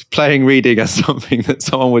what is playing reading as something that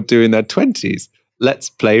someone would do in their 20s?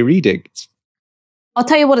 Let's play reading. I'll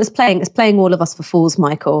tell you what it's playing. It's playing All of Us for Fools,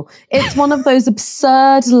 Michael. It's one of those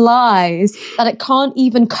absurd lies that it can't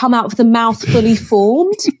even come out of the mouth fully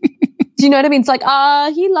formed. Do you know what I mean? It's like,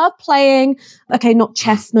 he loved playing. Okay, not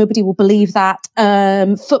chess. Nobody will believe that.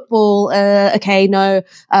 Football. Okay, no.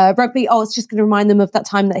 Rugby. Oh, it's just going to remind them of that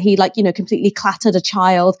time that he, completely clattered a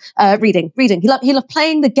child. Reading. He loved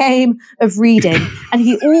playing the game of reading, and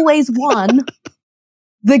he always won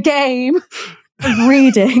the game of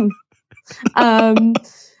reading.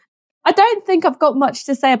 I don't think I've got much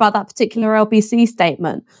to say about that particular LBC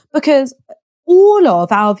statement because all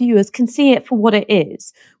of our viewers can see it for what it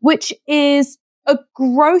is, which is a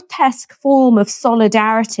grotesque form of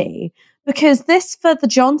solidarity, because this, for the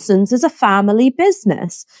Johnsons, is a family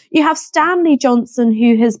business. You have Stanley Johnson,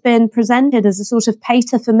 who has been presented as a sort of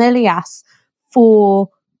paterfamilias for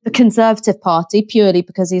the Conservative Party, purely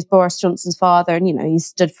because he's Boris Johnson's father and, he's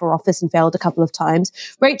stood for office and failed a couple of times.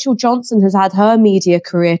 Rachel Johnson has had her media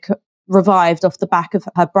career revived off the back of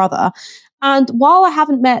her brother. And while I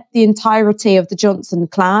haven't met the entirety of the Johnson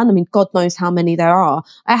clan, I mean, God knows how many there are,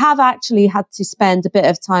 I have actually had to spend a bit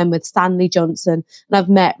of time with Stanley Johnson, and I've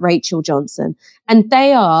met Rachel Johnson. And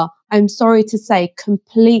they are, I'm sorry to say,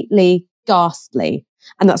 completely ghastly.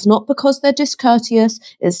 And that's not because they're discourteous.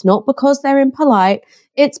 It's not because they're impolite.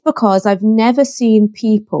 It's because I've never seen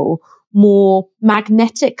people more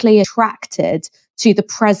magnetically attracted to the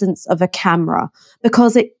presence of a camera,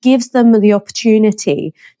 because it gives them the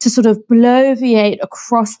opportunity to sort of bloviate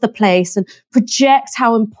across the place and project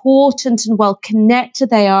how important and well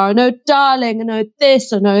connected they are. And oh, darling, and oh,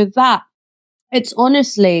 this, and oh, that. It's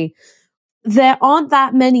honestly, there aren't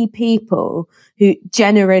that many people who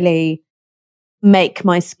generally make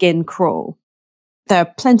my skin crawl. There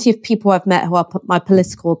are plenty of people I've met who are my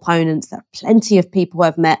political opponents. There are plenty of people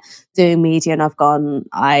I've met doing media and I've gone,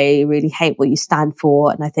 I really hate what you stand for.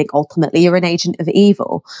 And I think ultimately you're an agent of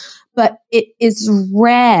evil. But it is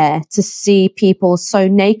rare to see people so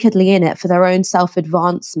nakedly in it for their own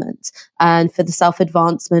self-advancement and for the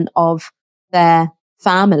self-advancement of their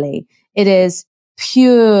family. It is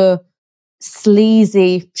pure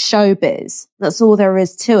sleazy showbiz. That's all there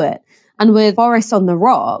is to it. And with Boris on the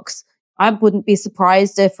rocks, I wouldn't be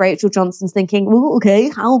surprised if Rachel Johnson's thinking, well, okay,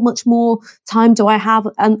 how much more time do I have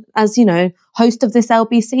as, host of this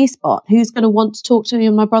LBC spot? Who's going to want to talk to me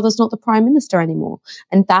when my brother's not the prime minister anymore?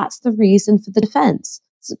 And that's the reason for the defence.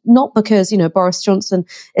 It's not because, Boris Johnson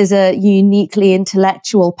is a uniquely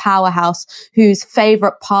intellectual powerhouse whose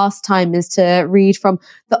favourite pastime is to read from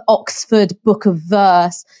the Oxford Book of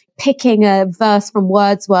Verse, picking a verse from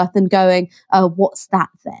Wordsworth and going, what's that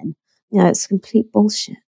then? It's complete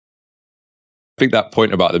bullshit. I think that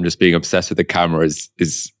point about them just being obsessed with the camera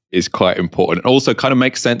is quite important. It also kind of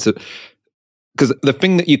makes sense because the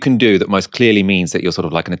thing that you can do that most clearly means that you're sort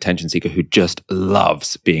of like an attention seeker who just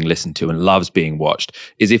loves being listened to and loves being watched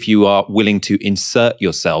is if you are willing to insert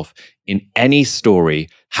yourself in any story,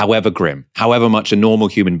 however grim, however much a normal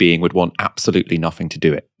human being would want absolutely nothing to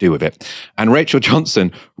do with it. And Rachel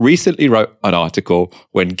Johnson recently wrote an article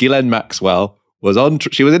when Ghislaine Maxwell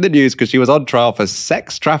she was in the news because she was on trial for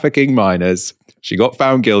sex trafficking minors. She got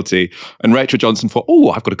found guilty. And Rachel Johnson thought,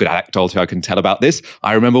 I've got a good anecdote I can tell about this.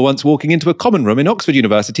 I remember once walking into a common room in Oxford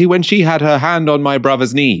University when she had her hand on my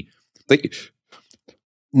brother's knee.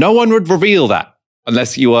 No one would reveal that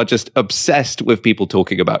unless you are just obsessed with people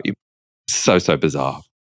talking about you. So bizarre.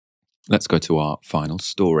 Let's go to our final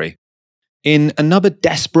story. In another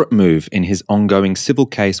desperate move in his ongoing civil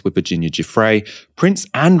case with Virginia Giuffre, Prince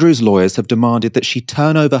Andrew's lawyers have demanded that she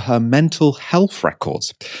turn over her mental health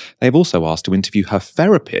records. They've also asked to interview her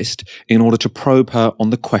therapist in order to probe her on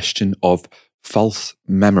the question of false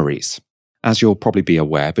memories. As you'll probably be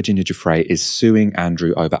aware, Virginia Giuffre is suing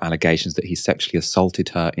Andrew over allegations that he sexually assaulted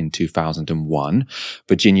her in 2001.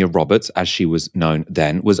 Virginia Roberts, as she was known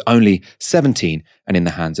then, was only 17 and in the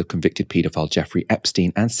hands of convicted paedophile Jeffrey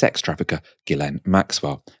Epstein and sex trafficker Ghislaine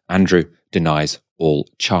Maxwell. Andrew denies all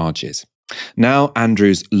charges. Now,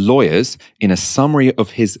 Andrew's lawyers, in a summary of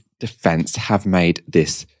his defence, have made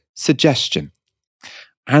this suggestion.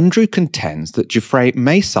 Andrew contends that Giuffre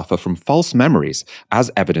may suffer from false memories,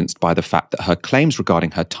 as evidenced by the fact that her claims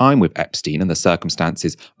regarding her time with Epstein and the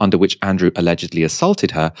circumstances under which Andrew allegedly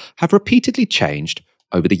assaulted her have repeatedly changed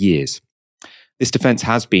over the years. This defence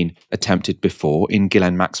has been attempted before. In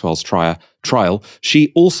Ghislaine Maxwell's trial,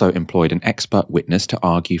 she also employed an expert witness to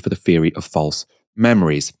argue for the theory of false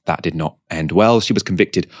memories. That did not end well. She was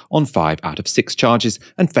convicted on 5 out of 6 charges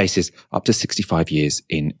and faces up to 65 years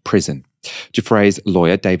in prison. Giuffre's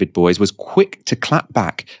lawyer, David Boies, was quick to clap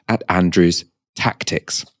back at Andrew's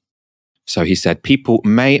tactics. So he said, people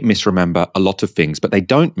may misremember a lot of things, but they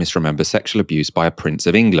don't misremember sexual abuse by a Prince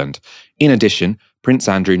of England. In addition, Prince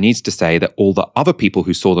Andrew needs to say that all the other people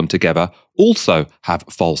who saw them together also have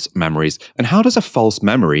false memories. And how does a false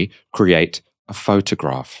memory create a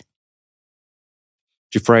photograph?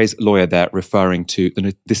 Giuffre's lawyer there referring to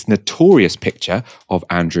this notorious picture of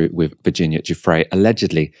Andrew with Virginia Giuffre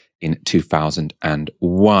allegedly in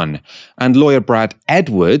 2001. And lawyer Brad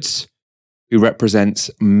Edwards, who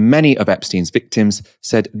represents many of Epstein's victims,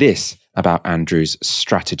 said this about Andrew's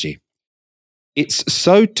strategy. It's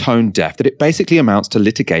so tone deaf that it basically amounts to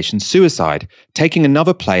litigation suicide. Taking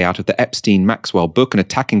another play out of the Epstein-Maxwell book and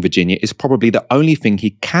attacking Virginia is probably the only thing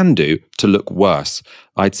he can do to look worse.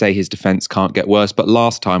 I'd say his defense can't get worse, but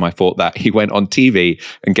last time I thought that he went on TV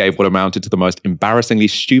and gave what amounted to the most embarrassingly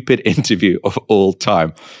stupid interview of all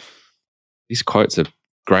time. These quotes are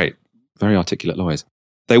great. Very articulate lawyers.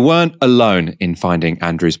 They weren't alone in finding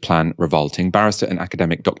Andrew's plan revolting. Barrister and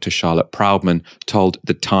academic Dr. Charlotte Proudman told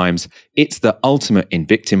The Times, "It's the ultimate in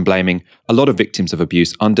victim blaming. A lot of victims of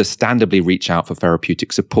abuse understandably reach out for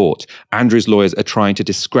therapeutic support. Andrew's lawyers are trying to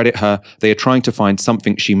discredit her. They are trying to find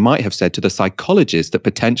something she might have said to the psychologist that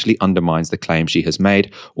potentially undermines the claim she has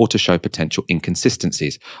made or to show potential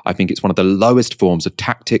inconsistencies. I think it's one of the lowest forms of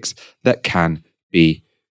tactics that can be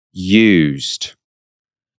used."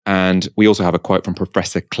 And we also have a quote from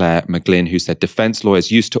Professor Claire McGlynn, who said, "Defense lawyers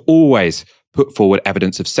used to always put forward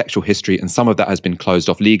evidence of sexual history, and some of that has been closed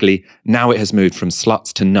off legally. Now it has moved from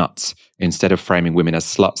sluts to nuts. Instead of framing women as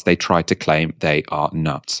sluts, they try to claim they are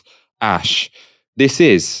nuts." Ash, this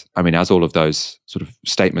is, as all of those sort of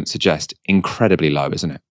statements suggest, incredibly low, isn't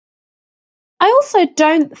it? I also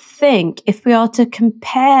don't think, if we are to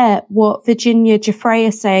compare what Virginia Giuffre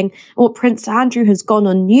is saying, what Prince Andrew has gone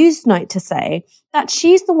on Newsnight to say, that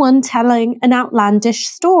she's the one telling an outlandish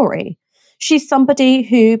story. She's somebody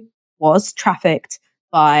who was trafficked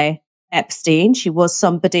by Epstein. She was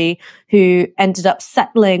somebody who ended up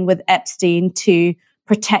settling with Epstein to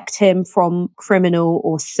protect him from criminal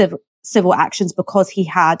or civil actions because he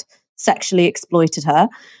had sexually exploited her.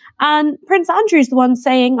 And Prince Andrew's the one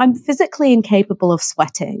saying, "I'm physically incapable of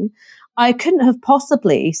sweating. I couldn't have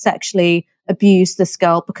possibly sexually abused this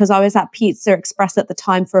girl because I was at Pizza Express at the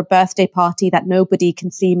time for a birthday party that nobody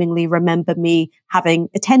can seemingly remember me having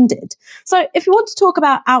attended." So if you want to talk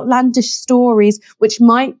about outlandish stories, which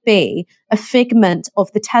might be a figment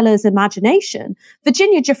of the teller's imagination,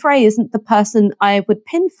 Virginia Giuffre isn't the person I would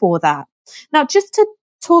pin for that. Now, just to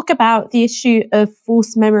talk about the issue of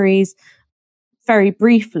false memories very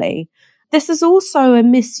briefly, this is also a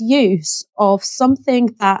misuse of something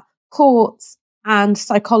that courts and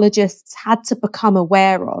psychologists had to become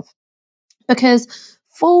aware of, because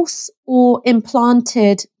false or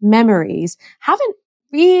implanted memories haven't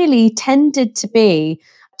really tended to be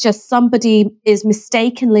just somebody is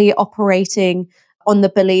mistakenly operating on the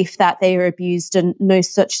belief that they were abused and no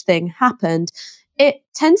such thing happened. It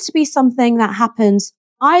tends to be something that happens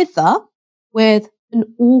either with an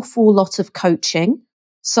awful lot of coaching.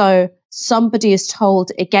 So somebody is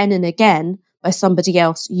told again and again by somebody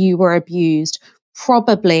else, you were abused,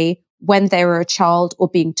 probably when they were a child, or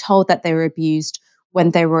being told that they were abused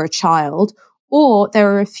when they were a child. Or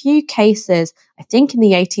there are a few cases, I think in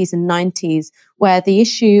the 80s and 90s, where the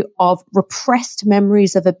issue of repressed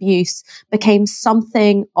memories of abuse became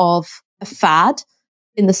something of a fad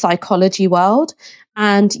in the psychology world.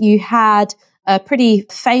 And you had a pretty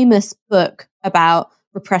famous book about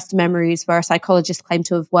repressed memories where a psychologist claimed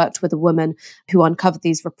to have worked with a woman who uncovered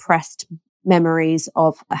these repressed memories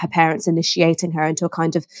of her parents initiating her into a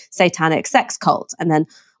kind of satanic sex cult. And then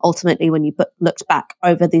ultimately, when you looked back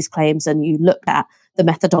over these claims and you looked at the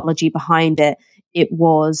methodology behind it, it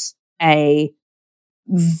was a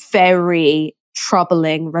very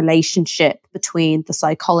troubling relationship between the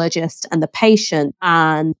psychologist and the patient.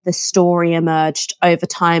 And the story emerged over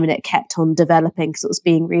time and it kept on developing because it was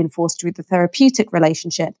being reinforced through the therapeutic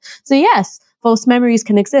relationship. So yes, false memories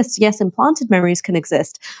can exist. Yes, implanted memories can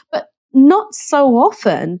exist, but not so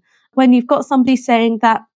often when you've got somebody saying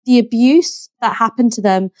that the abuse that happened to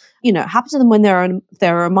them, happened to them when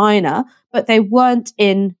they were a minor, but they weren't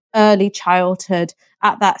in early childhood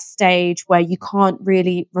at that stage where you can't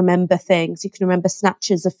really remember things. You can remember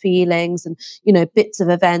snatches of feelings and, bits of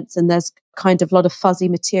events, and there's kind of a lot of fuzzy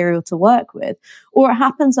material to work with. Or it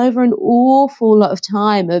happens over an awful lot of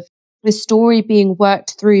time of the story being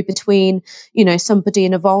worked through between, somebody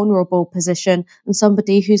in a vulnerable position and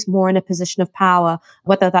somebody who's more in a position of power,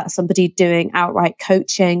 whether that's somebody doing outright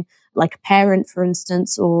coaching, like a parent, for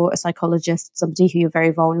instance, or a psychologist, somebody who you're very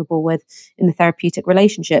vulnerable with in the therapeutic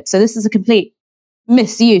relationship. So this is a complete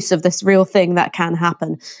misuse of this real thing that can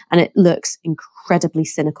happen. And it looks incredibly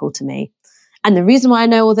cynical to me. And the reason why I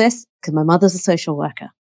know all this, because my mother's a social worker.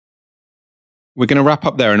 We're going to wrap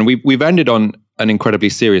up there. And we've ended on an incredibly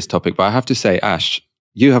serious topic. But I have to say, Ash,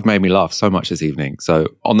 you have made me laugh so much this evening. So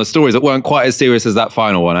on the stories that weren't quite as serious as that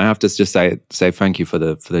final one, I have to just say thank you for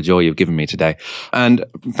the joy you've given me today. And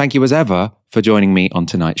thank you as ever for joining me on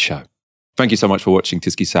tonight's show. Thank you so much for watching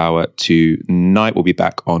Tysky Sour tonight. We'll be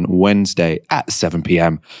back on Wednesday at 7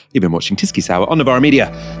 p.m. You've been watching Tysky Sour on Novara Media.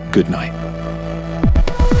 Good night.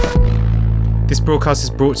 This broadcast is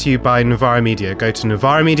brought to you by Novara Media. Go to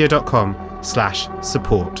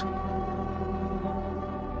novaramedia.com/support.